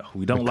sauce. No,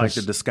 we don't like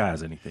to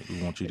disguise anything.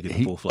 We want you to get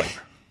the full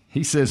flavor.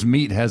 He says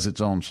meat has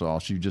its own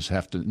sauce. You just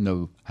have to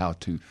know how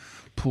to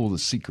pull the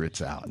secrets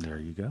out. There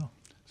you go.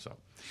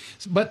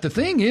 But the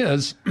thing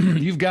is,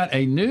 you've got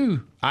a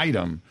new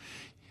item.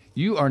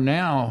 You are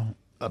now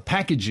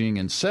packaging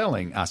and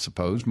selling, I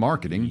suppose,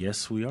 marketing.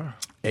 Yes, we are.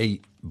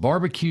 A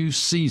barbecue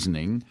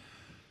seasoning,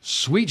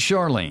 Sweet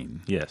Charlene.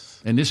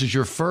 Yes. And this is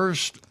your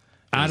first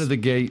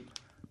out-of-the-gate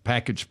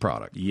packaged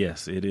product.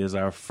 Yes, it is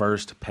our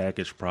first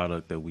packaged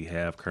product that we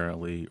have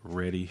currently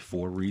ready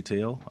for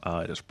retail.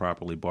 It is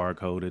properly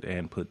barcoded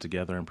and put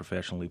together and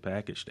professionally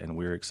packaged, and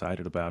we're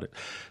excited about it.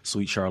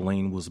 Sweet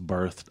Charlene was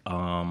birthed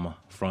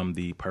from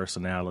the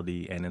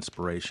personality and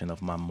inspiration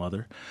of my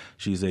mother.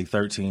 She's a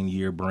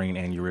 13-year brain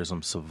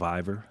aneurysm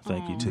survivor.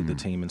 Thank you to the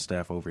team and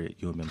staff over at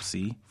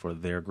UMMC for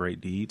their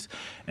great deeds.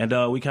 And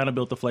we kind of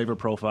built the flavor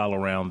profile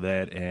around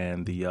that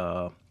and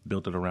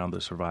built it around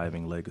the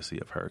surviving legacy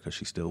of her because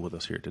she's still with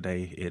us here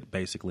today. It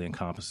basically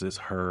encompasses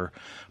her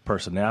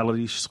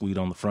personality. She's sweet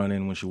on the front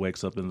end when she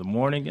wakes up in the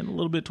morning, and a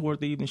little bit toward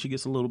the evening she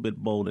gets a little bit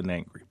bold and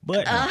angry.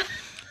 But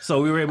so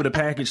we were able to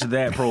package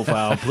that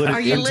profile, put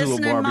it into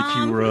a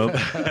barbecue rub.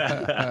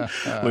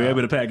 We were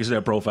able to package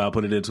that profile,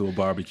 put it into a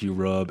barbecue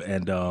rub,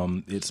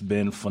 and it's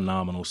been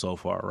phenomenal so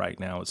far. Right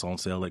now it's on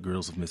sale at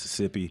Grills of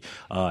Mississippi,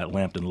 at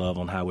Lampton Love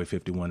on Highway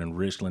 51 in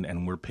Richland,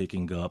 and we're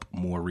picking up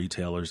more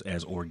retailers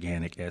as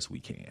organic as we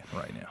can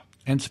right now.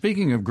 And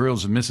speaking of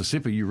Grills of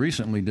Mississippi, you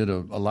recently did a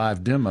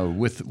live demo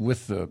with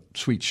the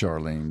Sweet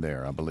Charlene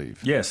there, I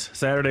believe. Yes,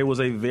 Saturday was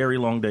a very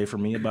long day for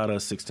me, about a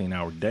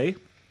 16-hour day,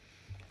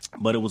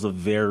 but it was a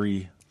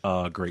very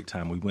great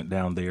time. We went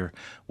down there.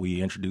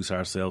 We introduced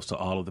ourselves to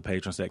all of the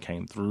patrons that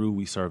came through.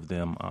 We served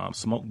them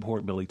smoked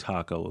pork belly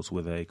tacos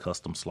with a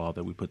custom slaw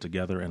that we put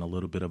together and a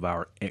little bit of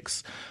our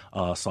X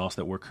sauce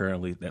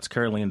that's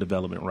currently in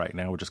development right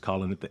now. We're just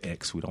calling it the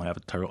X. We don't have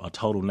a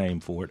total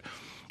name for it.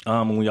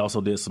 And we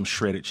also did some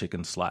shredded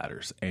chicken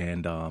sliders,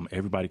 and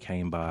everybody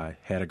came by,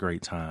 had a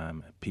great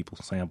time. People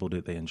sampled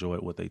it, they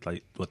enjoyed what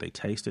they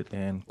tasted,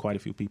 and quite a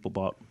few people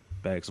bought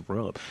bags of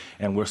rub.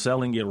 And we're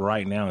selling it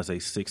right now as a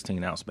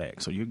 16-ounce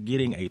bag, so you're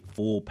getting a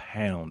full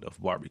pound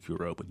of barbecue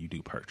rub when you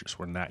do purchase.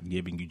 We're not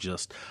giving you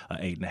just an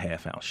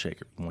 8.5-ounce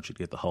shaker. We want you to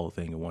get the whole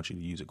thing and want you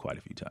to use it quite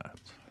a few times.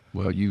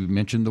 Well, you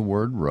mentioned the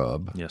word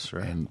rub. Yes, sir.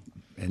 And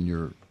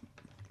your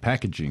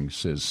packaging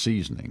says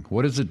seasoning.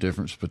 What is the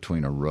difference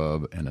between a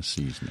rub and a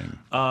seasoning?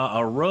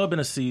 A rub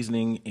and a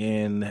seasoning,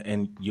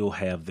 and you'll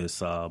have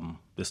this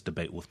this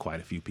debate with quite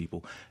a few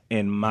people.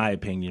 In my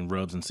opinion,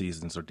 rubs and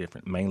seasonings are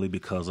different, mainly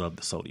because of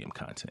the sodium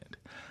content.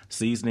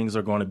 Seasonings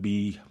are going to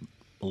be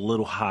a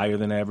little higher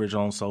than average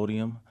on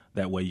sodium.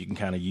 That way you can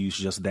kind of use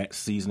just that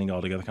seasoning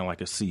altogether, kind of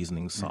like a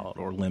seasoning salt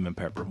or lemon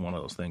pepper, one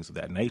of those things of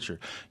that nature.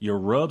 Your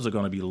rubs are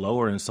going to be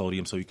lower in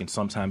sodium, so you can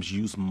sometimes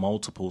use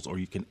multiples, or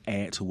you can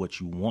add to what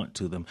you want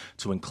to them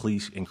to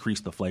increase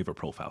the flavor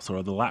profile. So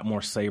they're a lot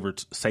more safer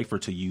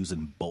to use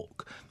in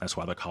bulk. That's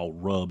why they're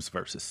called rubs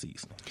versus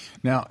seasoning.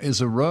 Now,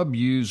 is a rub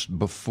used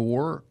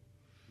before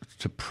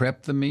to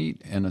prep the meat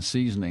in a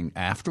seasoning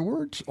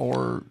afterwards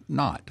or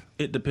not?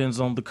 It depends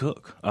on the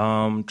cook.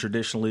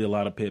 Traditionally, a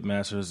lot of pit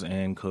masters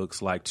and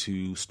cooks like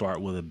to start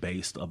with a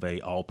base of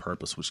a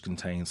all-purpose, which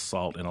contains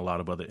salt and a lot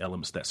of other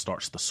elements that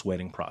starts the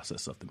sweating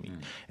process of the meat.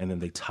 And then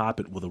they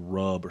top it with a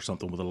rub or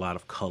something with a lot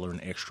of color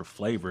and extra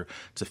flavor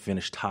to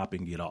finish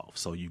topping it off.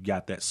 So you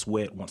got that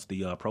sweat. Once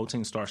the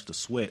protein starts to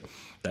sweat,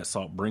 that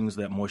salt brings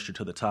that moisture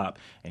to the top,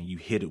 and you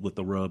hit it with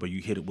the rub or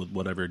you hit it with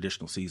whatever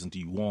additional seasons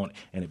you want,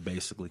 and it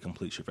basically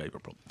completes your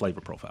flavor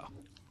profile.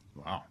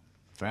 Wow.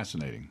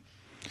 Fascinating.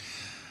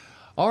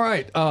 All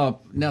right.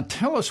 Now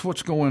tell us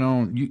what's going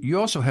on. You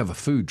also have a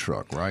food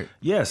truck, right?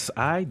 Yes,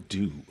 I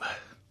do.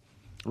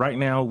 Right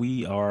now,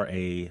 we are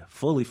a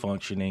fully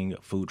functioning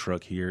food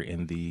truck here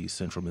in the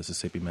central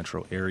Mississippi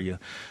metro area.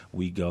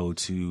 We go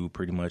to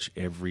pretty much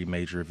every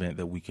major event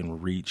that we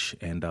can reach,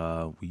 and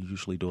we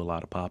usually do a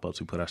lot of pop-ups.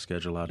 We put our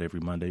schedule out every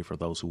Monday for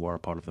those who are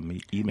part of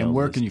the email And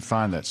where list. can you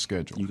find that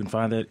schedule? You can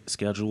find that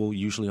schedule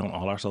usually on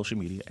all our social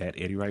media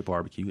at Eddie Wright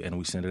Barbecue, and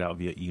we send it out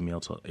via email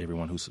to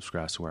everyone who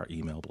subscribes to our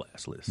email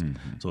blast list.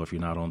 So if you're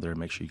not on there,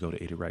 make sure you go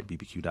to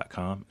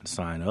eddie-wright-bbq.com and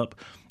sign up.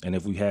 And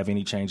if we have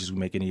any changes, we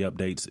make any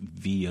updates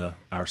via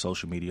our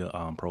social media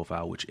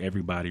profile, which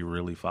everybody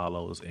really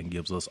follows and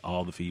gives us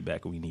all the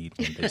feedback we need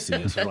when they see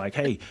us. They're like,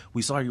 hey,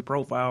 we saw your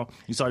profile,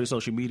 we saw your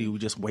social media, we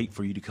just wait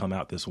for you to come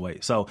out this way.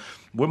 So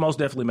we're most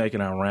definitely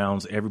making our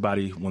rounds.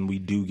 Everybody, when we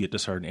do get to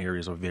certain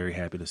areas, are very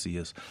happy to see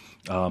us.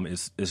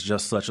 It's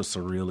just such a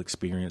surreal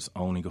experience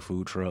owning a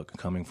food truck,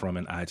 coming from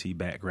an IT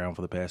background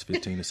for the past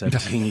 15 to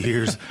 17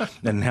 years,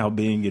 and now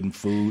being in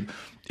food.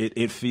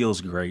 It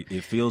feels great.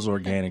 It feels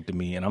organic to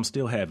me, and I'm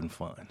still having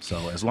fun.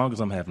 So as long as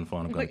I'm having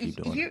fun, I'm going to keep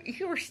doing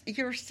it.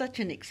 You're such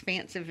an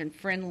expansive and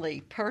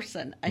friendly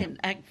person, and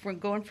from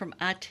going from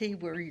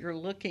IT, where you're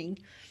looking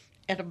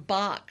at a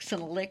box,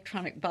 an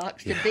electronic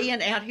box, to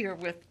being out here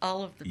with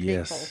all of the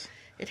people,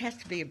 it has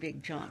to be a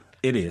big jump.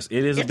 It is.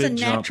 It is a big jump.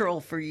 It's a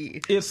natural for you.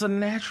 It's a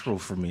natural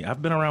for me.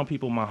 I've been around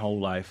people my whole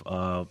life.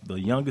 The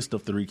youngest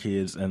of 3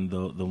 kids and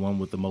the one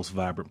with the most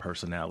vibrant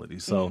personality.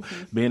 So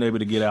being able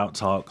to get out,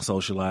 talk,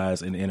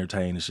 socialize, and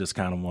entertain is just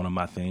kind of one of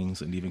my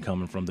things. And even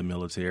coming from the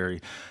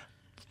military,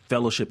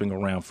 fellowshipping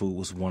around food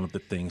was one of the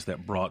things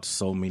that brought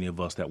so many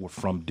of us that were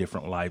from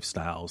different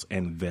lifestyles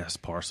and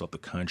vast parts of the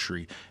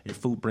country.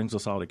 Food brings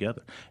us all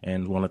together.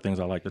 And one of the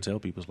things I like to tell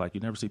people is, like, you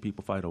never see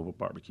people fight over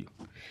barbecue.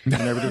 You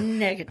never do.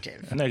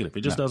 Negative.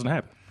 It just doesn't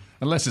happen.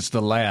 Unless it's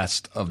the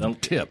last of the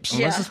tips.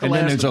 Unless it's the and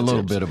then last there's of a the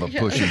little tips. bit of a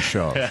push and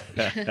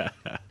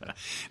shove.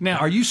 Now,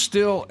 are you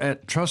still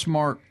at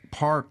Trustmark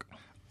Park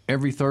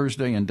every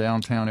Thursday and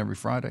downtown every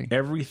Friday?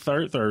 Every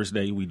third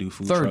Thursday, we do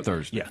food Third truck.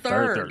 Thursday. Yeah,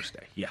 third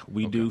Thursday. Yeah,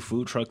 we do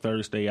Food Truck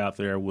Thursday out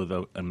there with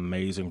an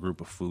amazing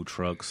group of food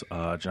trucks.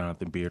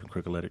 Jonathan Beard and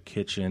Crooked Letter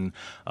Kitchen,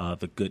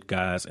 The Good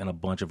Guys, and a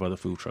bunch of other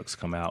food trucks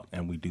come out,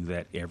 and we do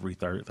that every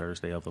third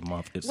Thursday of the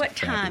month. It's What a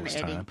time, fabulous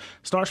Eddie? time.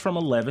 Starts from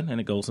 11,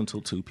 and it goes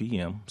until 2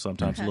 p.m.,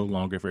 sometimes a little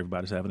longer if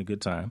everybody's having a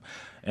good time.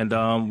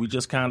 And we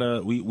just kind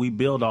of, we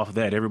build off of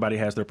that. Everybody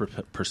has their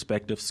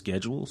perspective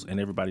schedules, and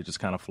everybody just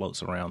kind of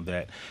floats around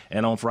that.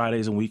 And on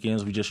Fridays and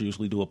weekends, we just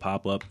usually do a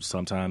pop-up,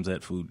 sometimes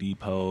at Food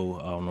Depot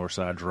on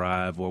Northside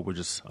Drive, or we're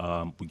just,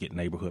 we get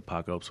neighborhood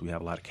pop-ups. We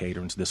have a lot of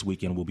caterings. This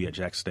weekend, we'll be at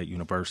Jackson State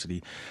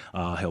University,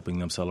 helping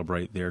them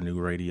celebrate their new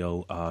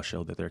radio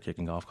show that they're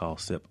kicking off called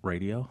SIP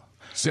Radio.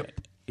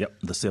 SIP. Yep,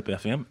 the SIP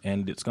FM,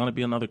 and it's going to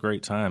be another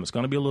great time. It's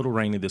going to be a little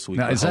rainy this week.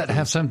 Now, does that hopefully-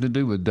 have something to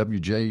do with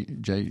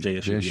JSU,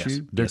 yes.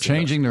 They're Yes, it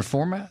changing their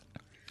format?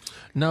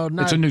 No,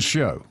 not. It's a new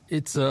show.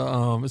 It's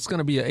going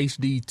to be a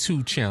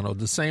HD2 channel,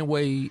 the same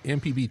way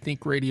MPB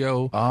Think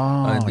Radio,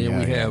 and then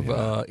we have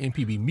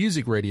MPB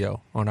Music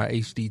Radio on our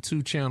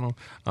HD2 channel.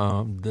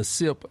 The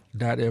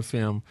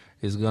SIP.FM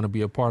is going to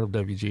be a part of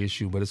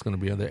WJSU, but it's going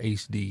to be on the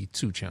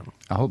HD2 channel.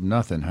 I hope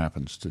nothing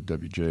happens to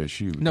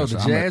WJSU. No, the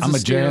because jazz I'm a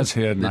is still- jazz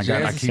head, and the I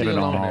jazz is keep it still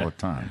on on all there. the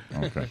time.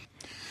 Okay.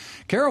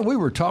 Carol, we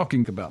were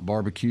talking about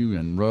barbecue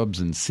and rubs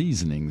and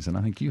seasonings, and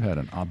I think you had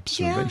an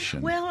observation.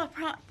 Yeah, well,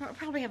 I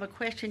probably have a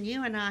question.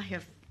 You and I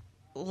have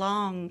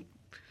long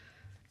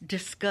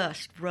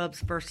discussed rubs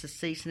versus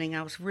seasoning.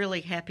 I was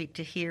really happy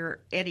to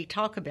hear Eddie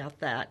talk about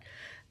that.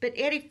 But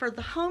Eddie, for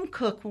the home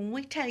cook, when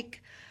we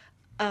take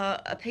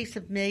a piece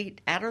of meat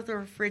out of the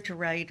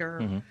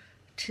refrigerator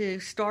to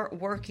start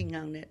working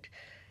on it,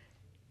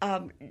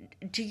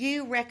 do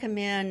you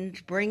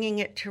recommend bringing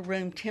it to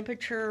room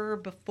temperature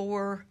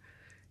before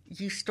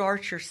you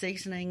start your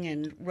seasoning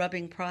and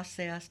rubbing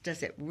process?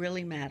 Does it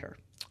really matter?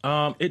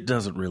 It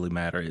doesn't really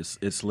matter.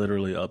 It's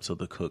literally up to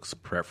the cook's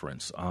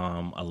preference.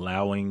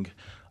 Allowing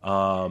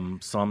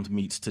some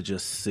meats to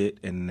just sit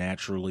and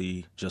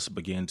naturally just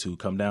begin to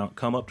come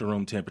up to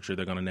room temperature,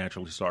 they're going to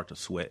naturally start to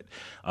sweat.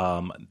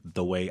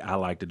 The way I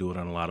like to do it,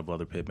 and a lot of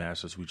other pit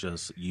masters, we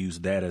just use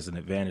that as an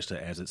advantage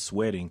to, as it's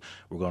sweating,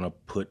 we're going to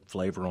put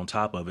flavor on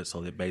top of it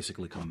so that it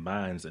basically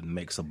combines and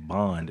makes a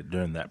bond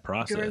during that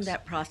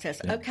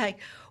process. Yeah. Okay.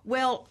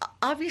 Well,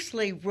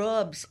 obviously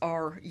rubs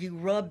you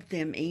rub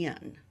them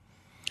in.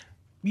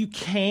 You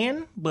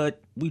can,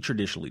 but we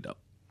traditionally don't.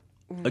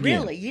 Again,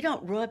 Really? You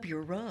don't rub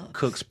your rubs?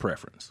 cook's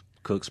preference.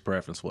 cook's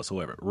preference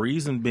whatsoever.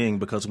 Reason being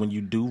because when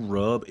you do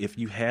rub, if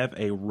you have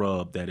a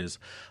rub that is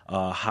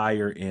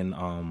higher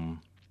in,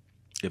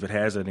 if it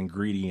has an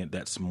ingredient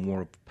that's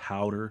more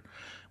powder,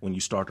 when you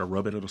start to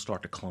rub it, it'll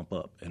start to clump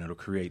up and it'll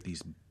create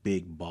these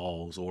big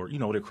balls, or,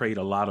 it'll create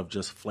a lot of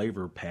just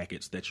flavor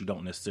packets that you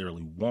don't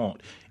necessarily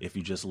want if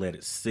you just let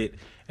it sit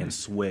and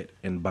sweat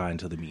and bind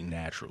to the meat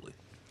naturally.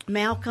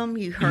 Malcolm,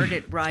 you heard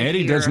it right Eddie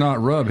here. does not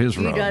rub his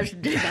rub. He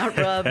do not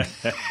rub.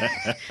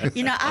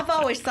 I've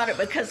always thought it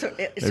because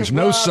it's There's a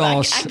no rub,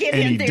 sauce, I get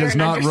and in he there does and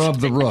not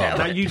rub the rub.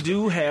 Now, you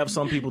do have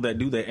some people that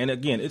do that. And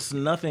again, it's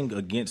nothing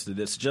against it.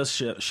 It's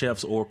just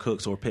chefs or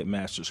cooks or pit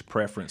masters'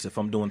 preference. If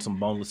I'm doing some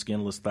boneless,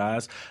 skinless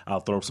thighs,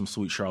 I'll throw some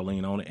sweet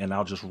Charlene on it, and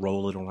I'll just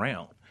roll it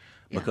around.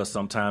 Because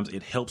sometimes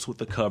it helps with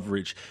the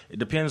coverage. It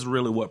depends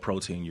really what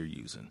protein you're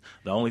using.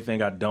 The only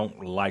thing I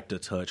don't like to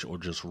touch or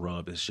just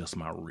rub is just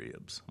my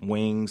ribs.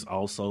 Wings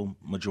also,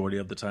 majority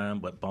of the time,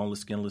 but boneless,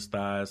 skinless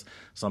thighs,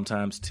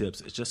 sometimes tips.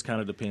 It just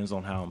kind of depends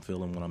on how I'm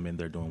feeling when I'm in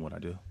there doing what I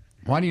do.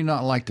 Why do you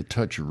not like to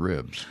touch your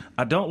ribs?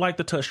 I don't like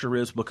to touch the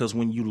ribs because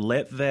when you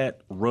let that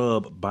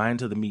rub bind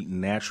to the meat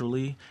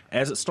naturally,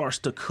 as it starts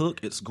to cook,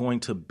 it's going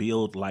to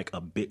build like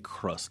a big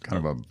crust.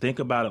 Think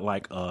about it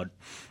like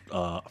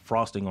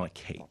frosting on a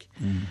cake.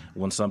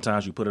 When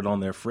sometimes you put it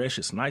on there fresh,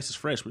 it's nice, it's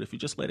fresh, but if you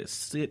just let it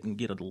sit and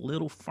get a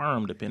little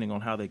firm, depending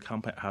on how they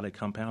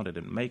compound it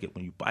and make it,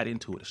 when you bite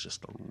into it, it's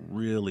just a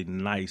really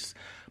nice.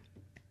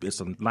 It's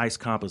a nice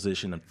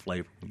composition and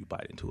flavor when you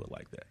bite into it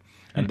like that.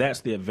 And that's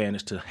the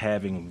advantage to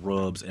having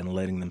rubs and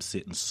letting them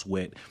sit and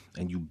sweat,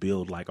 and you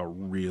build like a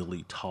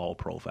really tall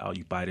profile.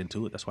 You bite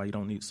into it. That's why you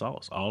don't need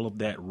sauce. All of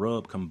that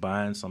rub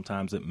combined,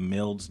 sometimes it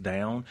melds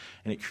down,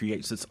 and it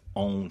creates its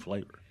own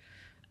flavor.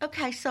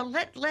 Okay, so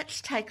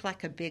let's take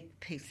like a big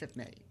piece of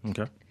meat.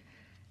 Okay.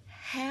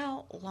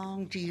 How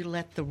long do you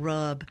let the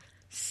rub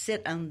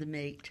sit on the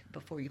meat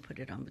before you put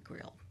it on the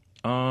grill?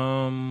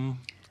 I'm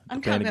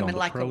talking about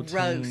like a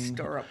roast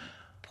or a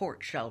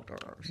pork shoulder.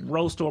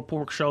 Roast or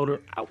pork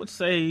shoulder, I would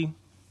say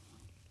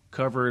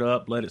cover it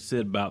up, let it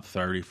sit about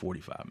 30,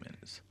 45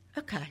 minutes.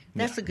 Okay,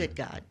 that's a good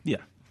guide.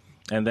 Yeah.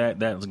 And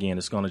that again,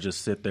 it's going to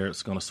just sit there.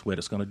 It's going to sweat.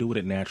 It's going to do what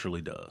it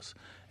naturally does.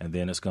 And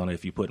then it's going to,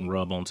 if you put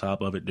rub on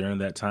top of it during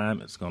that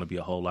time, it's going to be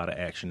a whole lot of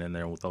action in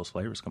there with those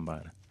flavors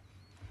combining.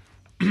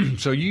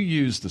 So you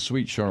use the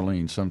sweet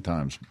Charlene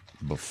sometimes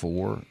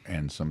before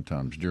and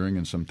sometimes during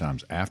and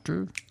sometimes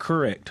after?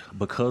 Correct.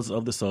 Because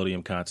of the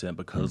sodium content,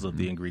 because of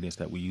the ingredients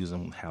that we use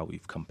and how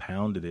we've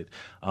compounded it.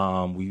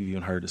 We've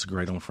even heard it's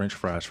great on French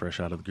fries fresh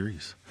out of the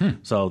grease.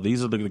 So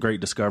these are the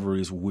great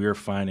discoveries we're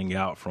finding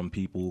out from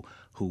people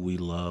who we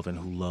love and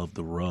who love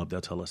the rub.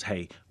 They'll tell us,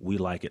 hey, we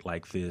like it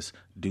like this,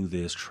 do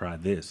this, try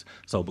this.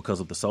 So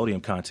because of the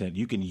sodium content,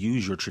 you can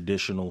use your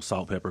traditional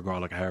salt, pepper,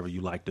 garlic, however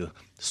you like to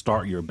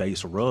start your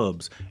base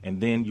rubs,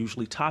 and then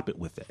usually top it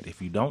with that.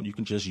 If you don't, you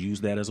can just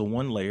use that as a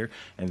one layer,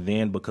 and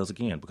then because of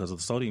the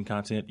sodium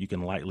content, you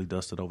can lightly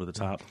dust it over the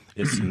top.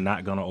 It's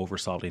not going to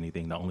oversalt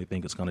anything. The only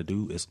thing it's going to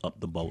do is up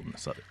the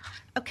boldness of it.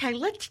 Okay,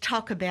 let's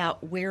talk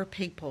about where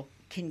people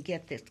can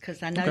get this,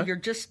 because I know you're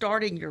just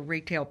starting your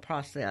retail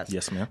process.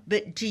 Yes, ma'am.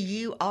 But do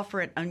you offer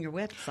it on your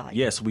website?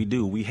 Yes, we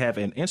do. We have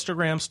an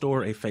Instagram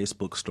store, a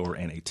Facebook store,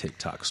 and a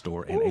TikTok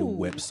store, and a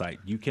website.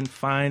 You can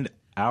find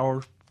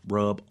our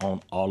rub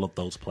on all of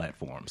those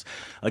platforms.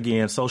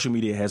 Again, social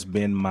media has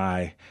been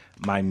my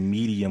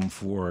medium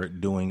for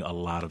doing a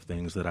lot of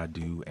things that I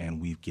do,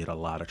 and we get a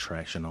lot of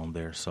traction on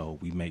there. So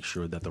we make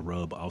sure that the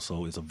rub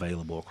also is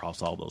available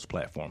across all those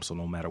platforms. So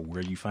no matter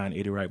where you find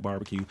Eddie Wright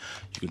Barbecue,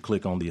 you can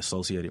click on the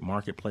associated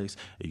marketplace,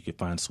 and you can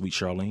find Sweet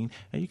Charlene,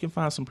 and you can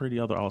find some pretty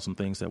other awesome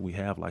things that we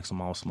have, like some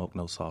all smoke,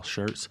 no sauce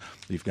shirts.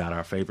 We've got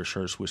our favorite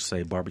shirts, which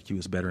say barbecue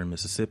is better in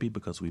Mississippi,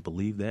 because we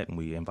believe that, and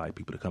we invite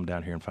people to come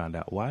down here and find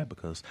out why,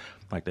 because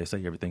like they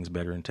say, everything's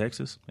better in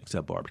Texas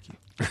except barbecue.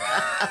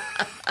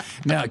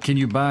 Now, can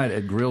you buy it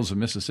at Grills of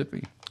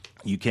Mississippi?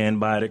 You can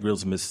buy it at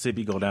Grills of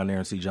Mississippi. Go down there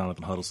and see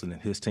Jonathan Huddleston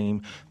and his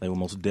team. They will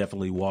most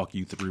definitely walk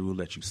you through,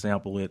 let you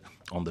sample it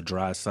on the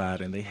dry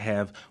side, and they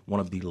have one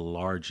of the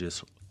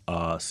largest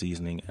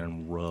seasoning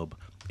and rub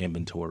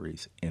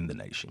inventories in the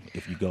nation.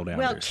 If you go down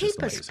there, it's keep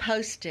just us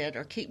posted,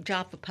 or keep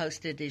Jaffa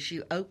posted as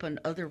you open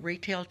other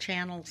retail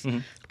channels,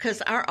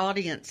 because our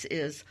audience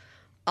is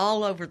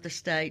all over the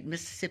state,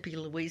 Mississippi,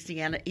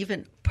 Louisiana,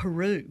 even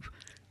Peru.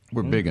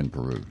 We're big in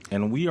Peru.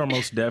 And we are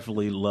most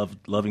definitely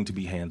loving to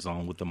be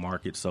hands-on with the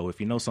market. So if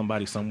you know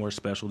somebody somewhere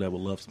special that would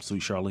love some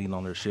Sweet Charlene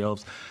on their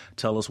shelves,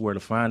 tell us where to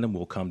find them.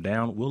 We'll come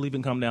down. We'll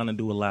even come down and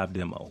do a live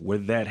demo. We're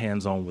that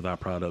hands-on with our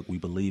product. We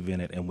believe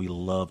in it, and we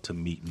love to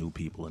meet new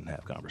people and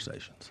have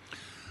conversations.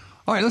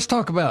 All right, let's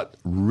talk about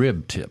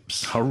rib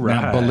tips. All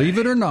right. Now, believe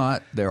it or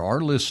not, there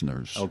are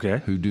listeners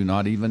who do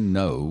not even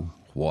know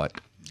what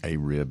a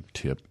rib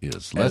tip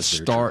is. Let's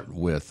start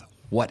with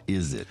What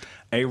is it?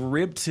 A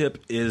rib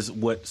tip is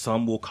what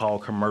some will call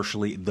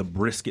commercially the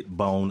brisket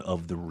bone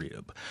of the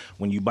rib.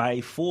 When you buy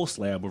a full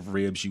slab of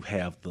ribs, you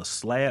have the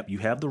slab, you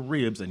have the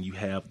ribs, and you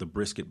have the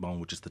brisket bone,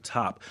 which is the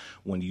top.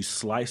 When you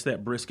slice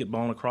that brisket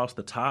bone across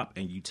the top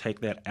and you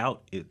take that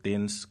out, it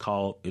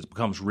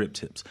becomes rib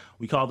tips.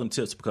 We call them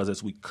tips because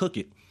as we cook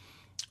it,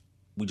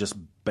 we just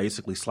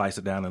basically slice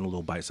it down in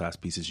little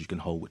bite-sized pieces you can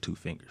hold with 2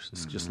 fingers.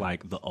 It's just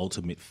like the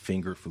ultimate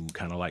finger food,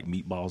 kind of like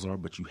meatballs are,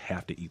 but you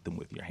have to eat them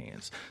with your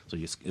hands. So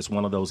it's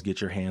one of those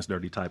get your hands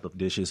dirty type of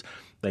dishes.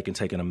 They can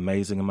take an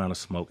amazing amount of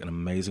smoke, an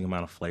amazing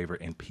amount of flavor,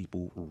 and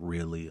people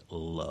really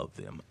love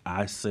them.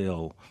 I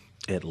sell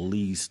at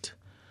least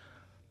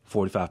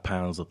 45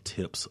 pounds of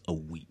tips a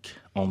week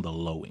on the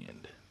low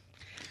end.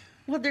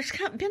 Well, there's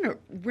been a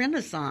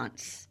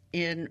renaissance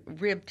in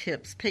rib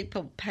tips,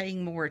 people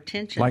paying more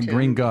attention like to.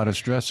 Green Goddess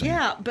dressing.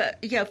 Yeah,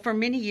 but for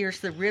many years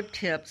the rib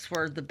tips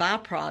were the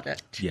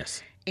byproduct.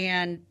 Yes.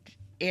 And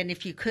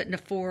if you couldn't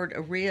afford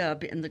a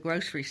rib in the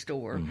grocery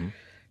store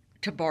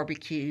to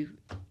barbecue,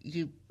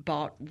 you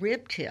bought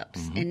rib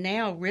tips. And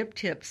now rib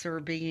tips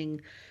are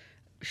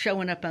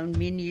showing up on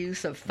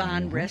menus of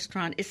fine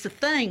restaurants. It's a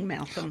thing,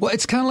 Malcolm. Well,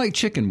 it's kind of like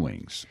chicken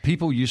wings.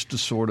 People used to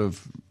sort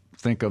of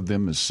think of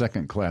them as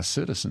second-class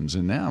citizens,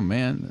 and now,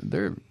 man,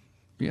 they're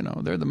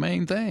the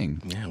main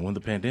thing. Yeah, when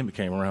the pandemic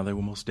came around, they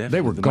were most definitely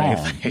They were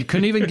gone. You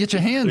couldn't even get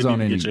your hands on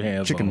any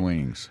chicken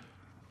wings.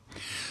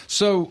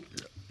 So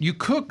you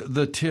cook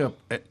the tip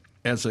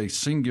as a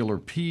singular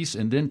piece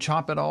and then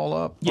chop it all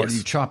up? Yes. Or do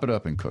you chop it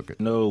up and cook it?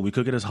 No, we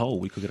cook it as whole.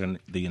 We cook it in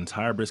the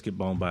entire brisket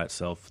bone by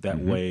itself. That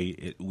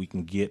way we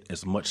can get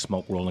as much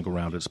smoke rolling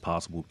around it as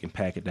possible. We can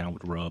pack it down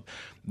with rub.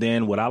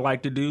 Then what I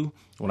like to do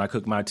when I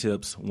cook my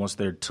tips, once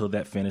they're to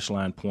that finish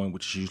line point,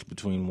 which is usually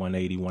between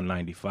 180,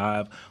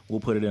 195,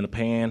 we'll put it in a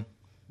pan,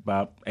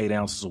 about 8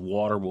 ounces of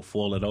water. We'll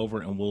foil it over,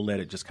 and we'll let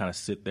it just kind of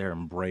sit there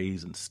and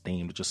braise and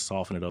steam to just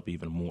soften it up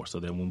even more so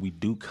that when we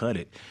do cut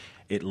it,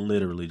 it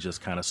literally just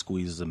kind of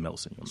squeezes and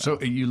melts in your mouth.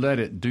 So you let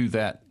it do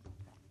that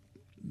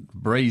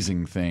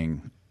braising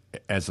thing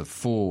as a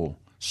full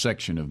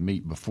section of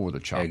meat before the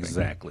chopping.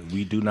 Exactly.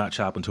 We do not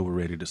chop until we're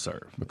ready to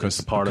serve. Because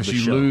it's part of the you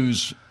show.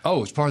 lose.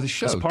 Oh, it's part of the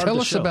show.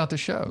 Tell us about the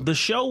show. The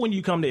show, when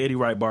you come to Eddie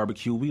Wright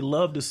Barbecue, we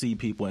love to see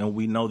people, and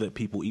we know that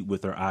people eat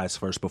with their eyes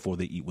first before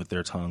they eat with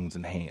their tongues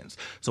and hands.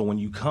 So when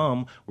you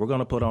come, we're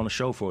going to put on a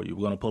show for you.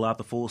 We're going to pull out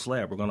the full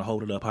slab. We're going to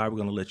hold it up high. We're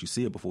going to let you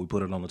see it before we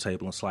put it on the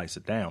table and slice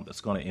it down. That's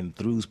going to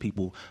enthuse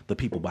people, the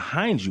people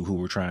behind you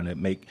who are trying to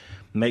make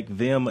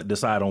them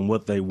decide on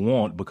what they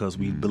want, because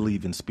we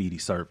believe in speedy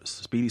service.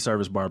 Speedy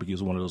service barbecue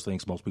is one of those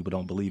things most people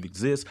don't believe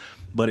exists,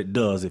 but it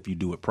does if you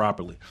do it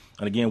properly.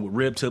 And again, with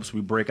rib tips, we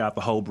break out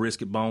the whole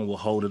brisket bone, we'll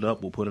hold it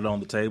up, we'll put it on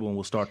the table, and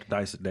we'll start to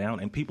dice it down.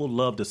 And people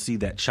love to see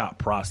that chop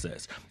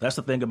process. That's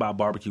the thing about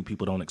barbecue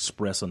people don't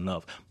express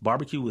enough.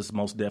 Barbecue is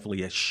most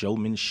definitely a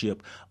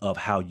showmanship of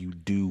how you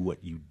do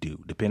what you do,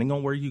 depending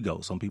on where you go.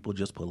 Some people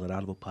just pull it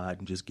out of a pot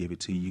and just give it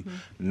to you.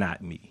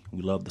 Not me.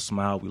 We love to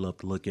smile. We love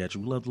to look at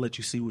you. We love to let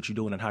you see what you're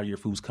doing and how your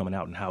food's coming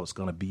out and how it's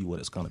going to be what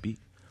it's going to be.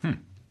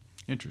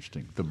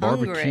 Interesting. The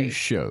Barbecue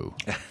Show.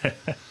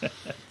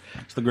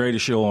 It's the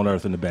greatest show on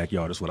earth in the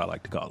backyard is what I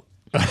like to call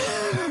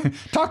it.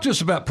 Talk to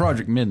us about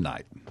Project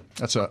Midnight.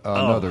 That's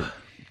another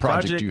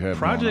project you have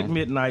Project going on.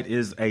 Midnight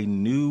is a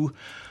new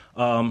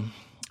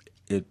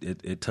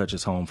it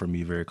touches home for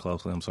me very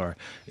closely. I'm sorry.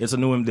 It's a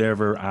new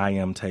endeavor I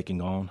am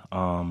taking on.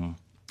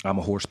 I'm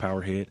a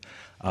horsepower head.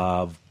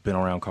 I've been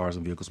around cars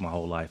and vehicles my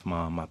whole life.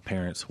 My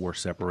parents were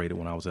separated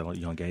when I was at a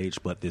young age,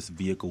 but this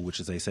vehicle, which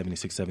is a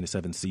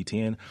 7677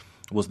 C10,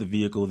 was the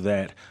vehicle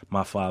that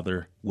my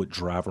father would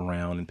drive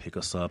around and pick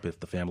us up if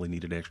the family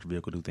needed extra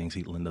vehicle, do things.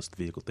 He'd lend us the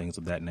vehicle, things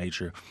of that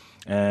nature.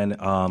 And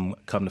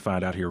come to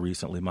find out here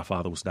recently, my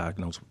father was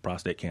diagnosed with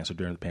prostate cancer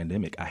during the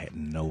pandemic. I had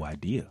no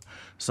idea.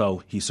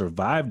 So he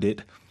survived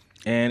it,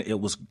 and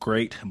it was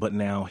great, but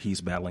now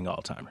he's battling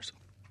Alzheimer's.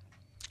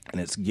 And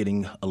it's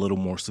getting a little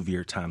more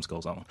severe times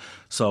goes on.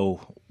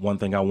 So one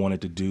thing I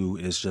wanted to do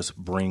is just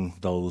bring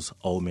those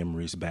old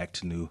memories back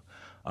to new.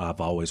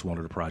 I've always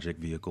wanted a project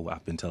vehicle.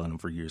 I've been telling him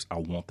for years, I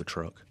want the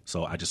truck.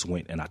 So I just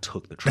went and I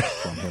took the truck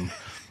from him.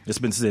 It's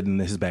been sitting in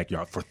his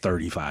backyard for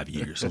 35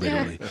 years,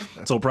 literally.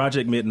 So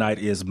Project Midnight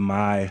is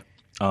my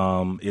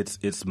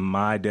it's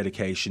my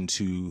dedication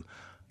to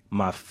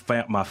my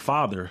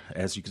father.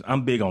 As you can,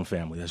 I'm big on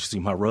family. As you see,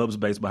 my rub's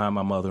based behind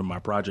my mother. My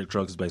project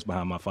truck is based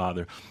behind my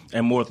father,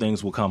 and more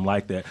things will come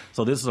like that.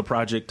 So this is a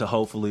project to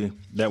hopefully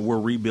that we're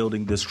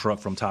rebuilding this truck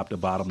from top to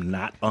bottom,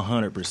 not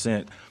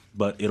 100%,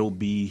 but it'll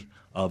be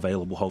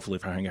available hopefully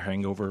for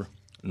hangover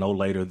no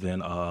later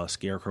than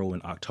Scarecrow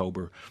in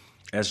October.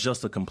 As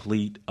just a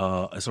complete,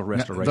 it's a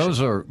restoration. Now, those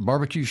are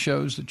barbecue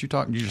shows that you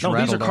just No, these are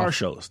rattled car off?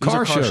 shows. These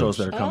are car shows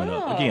that are coming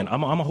up. Again,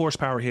 I'm a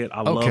horsepower head.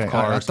 I love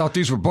cars. I thought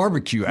these were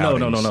barbecue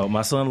outings. No.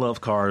 My son loves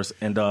cars,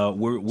 and So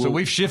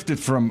we've shifted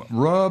from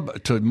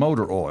rub to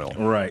motor oil.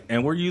 Right,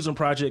 and we're using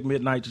Project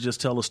Midnight to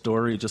just tell a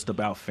story just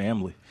about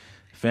family.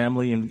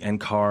 Family and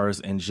cars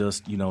and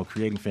just,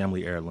 creating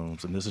family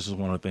heirlooms. And this is just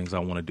one of the things I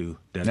want to do,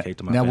 dedicate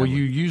to my family. Now, will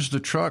you use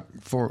the truck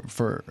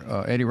for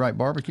Eddie Wright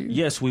Barbecue?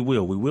 Yes, we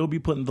will. We will be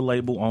putting the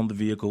label on the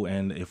vehicle,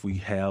 and if we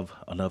have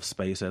enough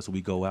space as we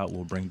go out,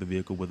 we'll bring the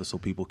vehicle with us so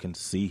people can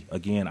see.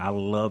 Again, I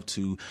love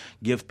to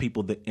give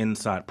people the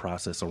inside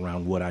process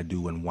around what I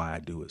do and why I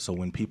do it. So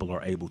when people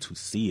are able to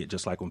see it,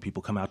 just like when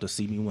people come out to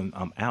see me when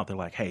I'm out, they're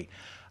like, hey,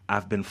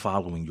 I've been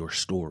following your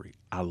story.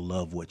 I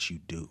love what you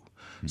do.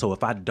 So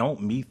if I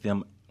don't meet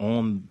them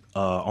on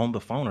the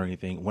phone or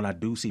anything, when I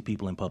do see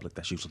people in public,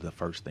 that's usually the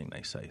first thing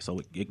they say.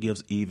 So it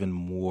gives even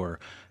more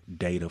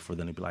data for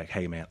them to be like,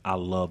 hey, man, I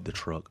love the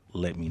truck.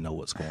 Let me know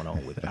what's going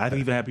on with it. I've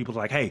even had people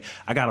like, hey,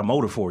 I got a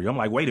motor for you. I'm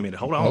like, wait a minute,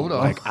 hold on.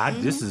 Like,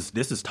 this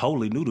is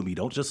totally new to me.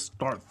 Don't just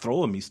start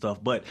throwing me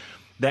stuff. But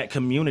that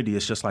community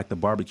is just like the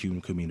barbecue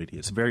community.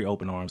 It's very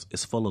open arms.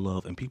 It's full of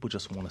love, and people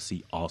just want to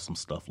see awesome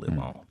stuff live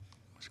on.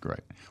 That's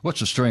great. What's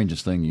the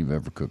strangest thing you've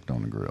ever cooked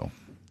on the grill?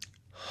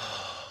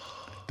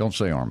 Don't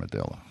say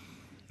armadillo.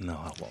 No,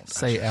 I won't.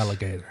 Say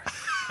alligator.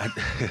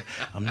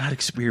 I'm not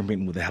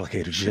experimenting with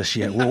alligator just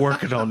yet. We're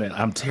working on that.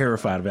 I'm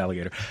terrified of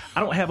alligator.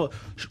 I don't have a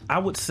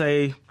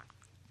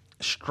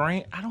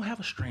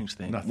strange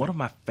thing. Nothing. One of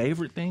my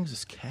favorite things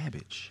is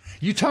cabbage.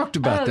 You talked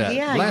about that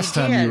last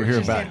time you were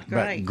here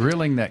about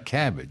grilling that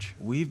cabbage.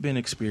 We've been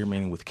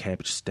experimenting with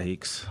cabbage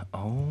steaks.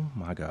 Oh,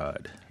 my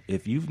God.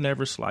 If you've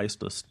never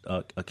sliced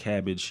a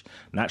cabbage,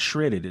 not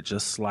shredded it,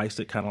 just sliced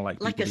it kind of like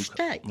a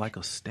steak. Like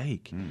a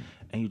steak.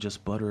 And you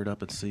just butter it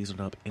up and season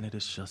it up, and it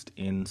is just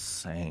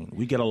insane.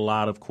 We get a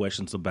lot of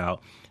questions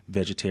about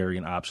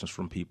vegetarian options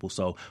from people,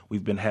 so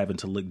we've been having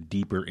to look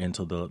deeper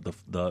into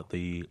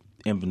the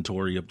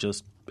inventory of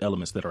just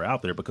elements that are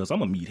out there because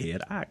I'm a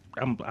meathead.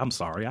 I'm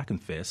sorry, I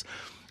confess.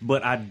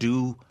 But I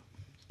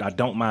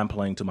don't mind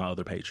playing to my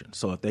other patrons.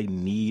 So if they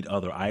need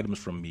other items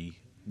from me,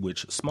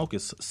 which smoke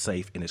is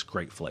safe and it's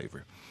great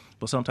flavor.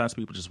 But sometimes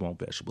people just want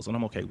vegetables, and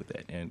I'm okay with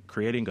that. And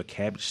creating a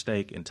cabbage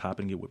steak and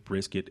topping it with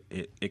brisket,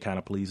 it kind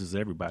of pleases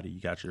everybody. You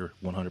got your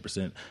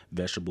 100%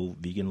 vegetable,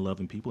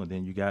 vegan-loving people, and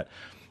then you got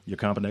your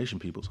combination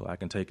people. So I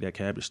can take that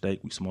cabbage steak,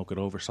 we smoke it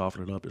over,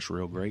 soften it up. It's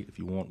real great. If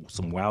you want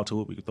some wow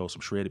to it, we can throw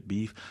some shredded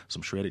beef,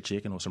 some shredded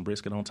chicken, or some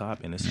brisket on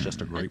top, and it's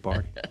just a great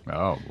party.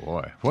 Oh,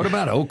 boy. What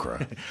about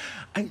okra?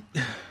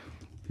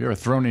 You ever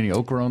thrown any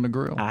okra on the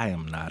grill? I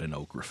am not an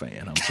okra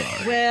fan. I'm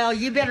sorry. Well,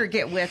 you better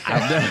get with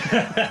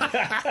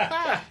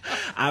it.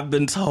 I've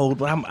been told,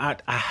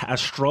 but I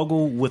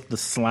struggle with the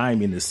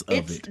sliminess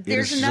of it.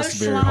 There's no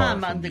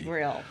slime on the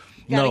grill.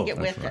 You gotta get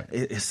with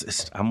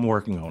it. I'm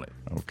working on it.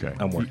 Okay.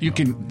 I'm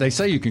working. They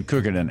say you can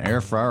cook it in an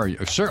air fryer.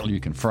 Or certainly you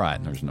can fry it,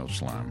 and there's no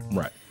slime.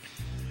 Right.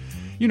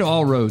 You know,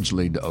 all roads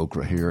lead to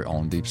okra here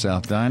on Deep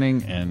South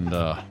Dining, and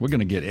we're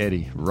going to get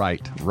Eddie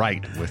right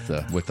with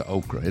the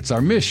okra. It's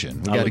our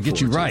mission. We got to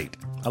get you right.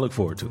 I look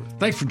forward to it.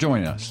 Thanks for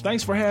joining us.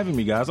 Thanks for having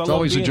me, guys. It's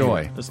always a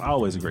joy. It's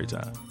always a great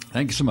time.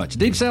 Thank you so much.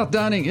 Deep South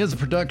Dining is a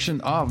production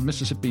of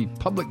Mississippi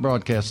Public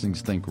Broadcasting's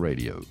Think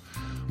Radio.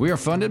 We are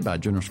funded by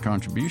generous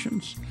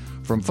contributions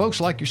from folks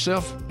like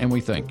yourself, and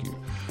we thank you.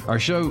 Our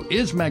show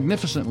is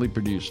magnificently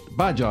produced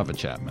by Java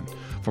Chapman.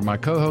 For my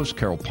co-host,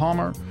 Carol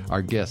Palmer,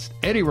 our guest,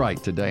 Eddie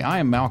Wright, today, I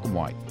am Malcolm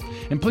White.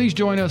 And please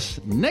join us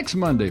next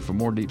Monday for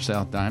more Deep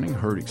South Dining,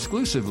 heard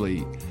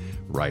exclusively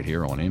right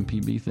here on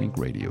MPB Think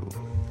Radio.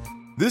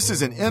 This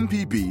is an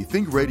MPB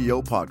Think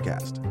Radio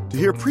podcast. To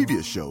hear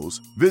previous shows,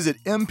 visit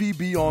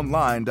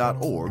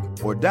mpbonline.org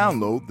or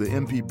download the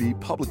MPB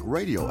Public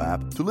Radio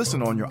app to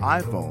listen on your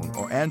iPhone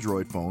or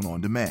Android phone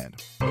on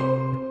demand.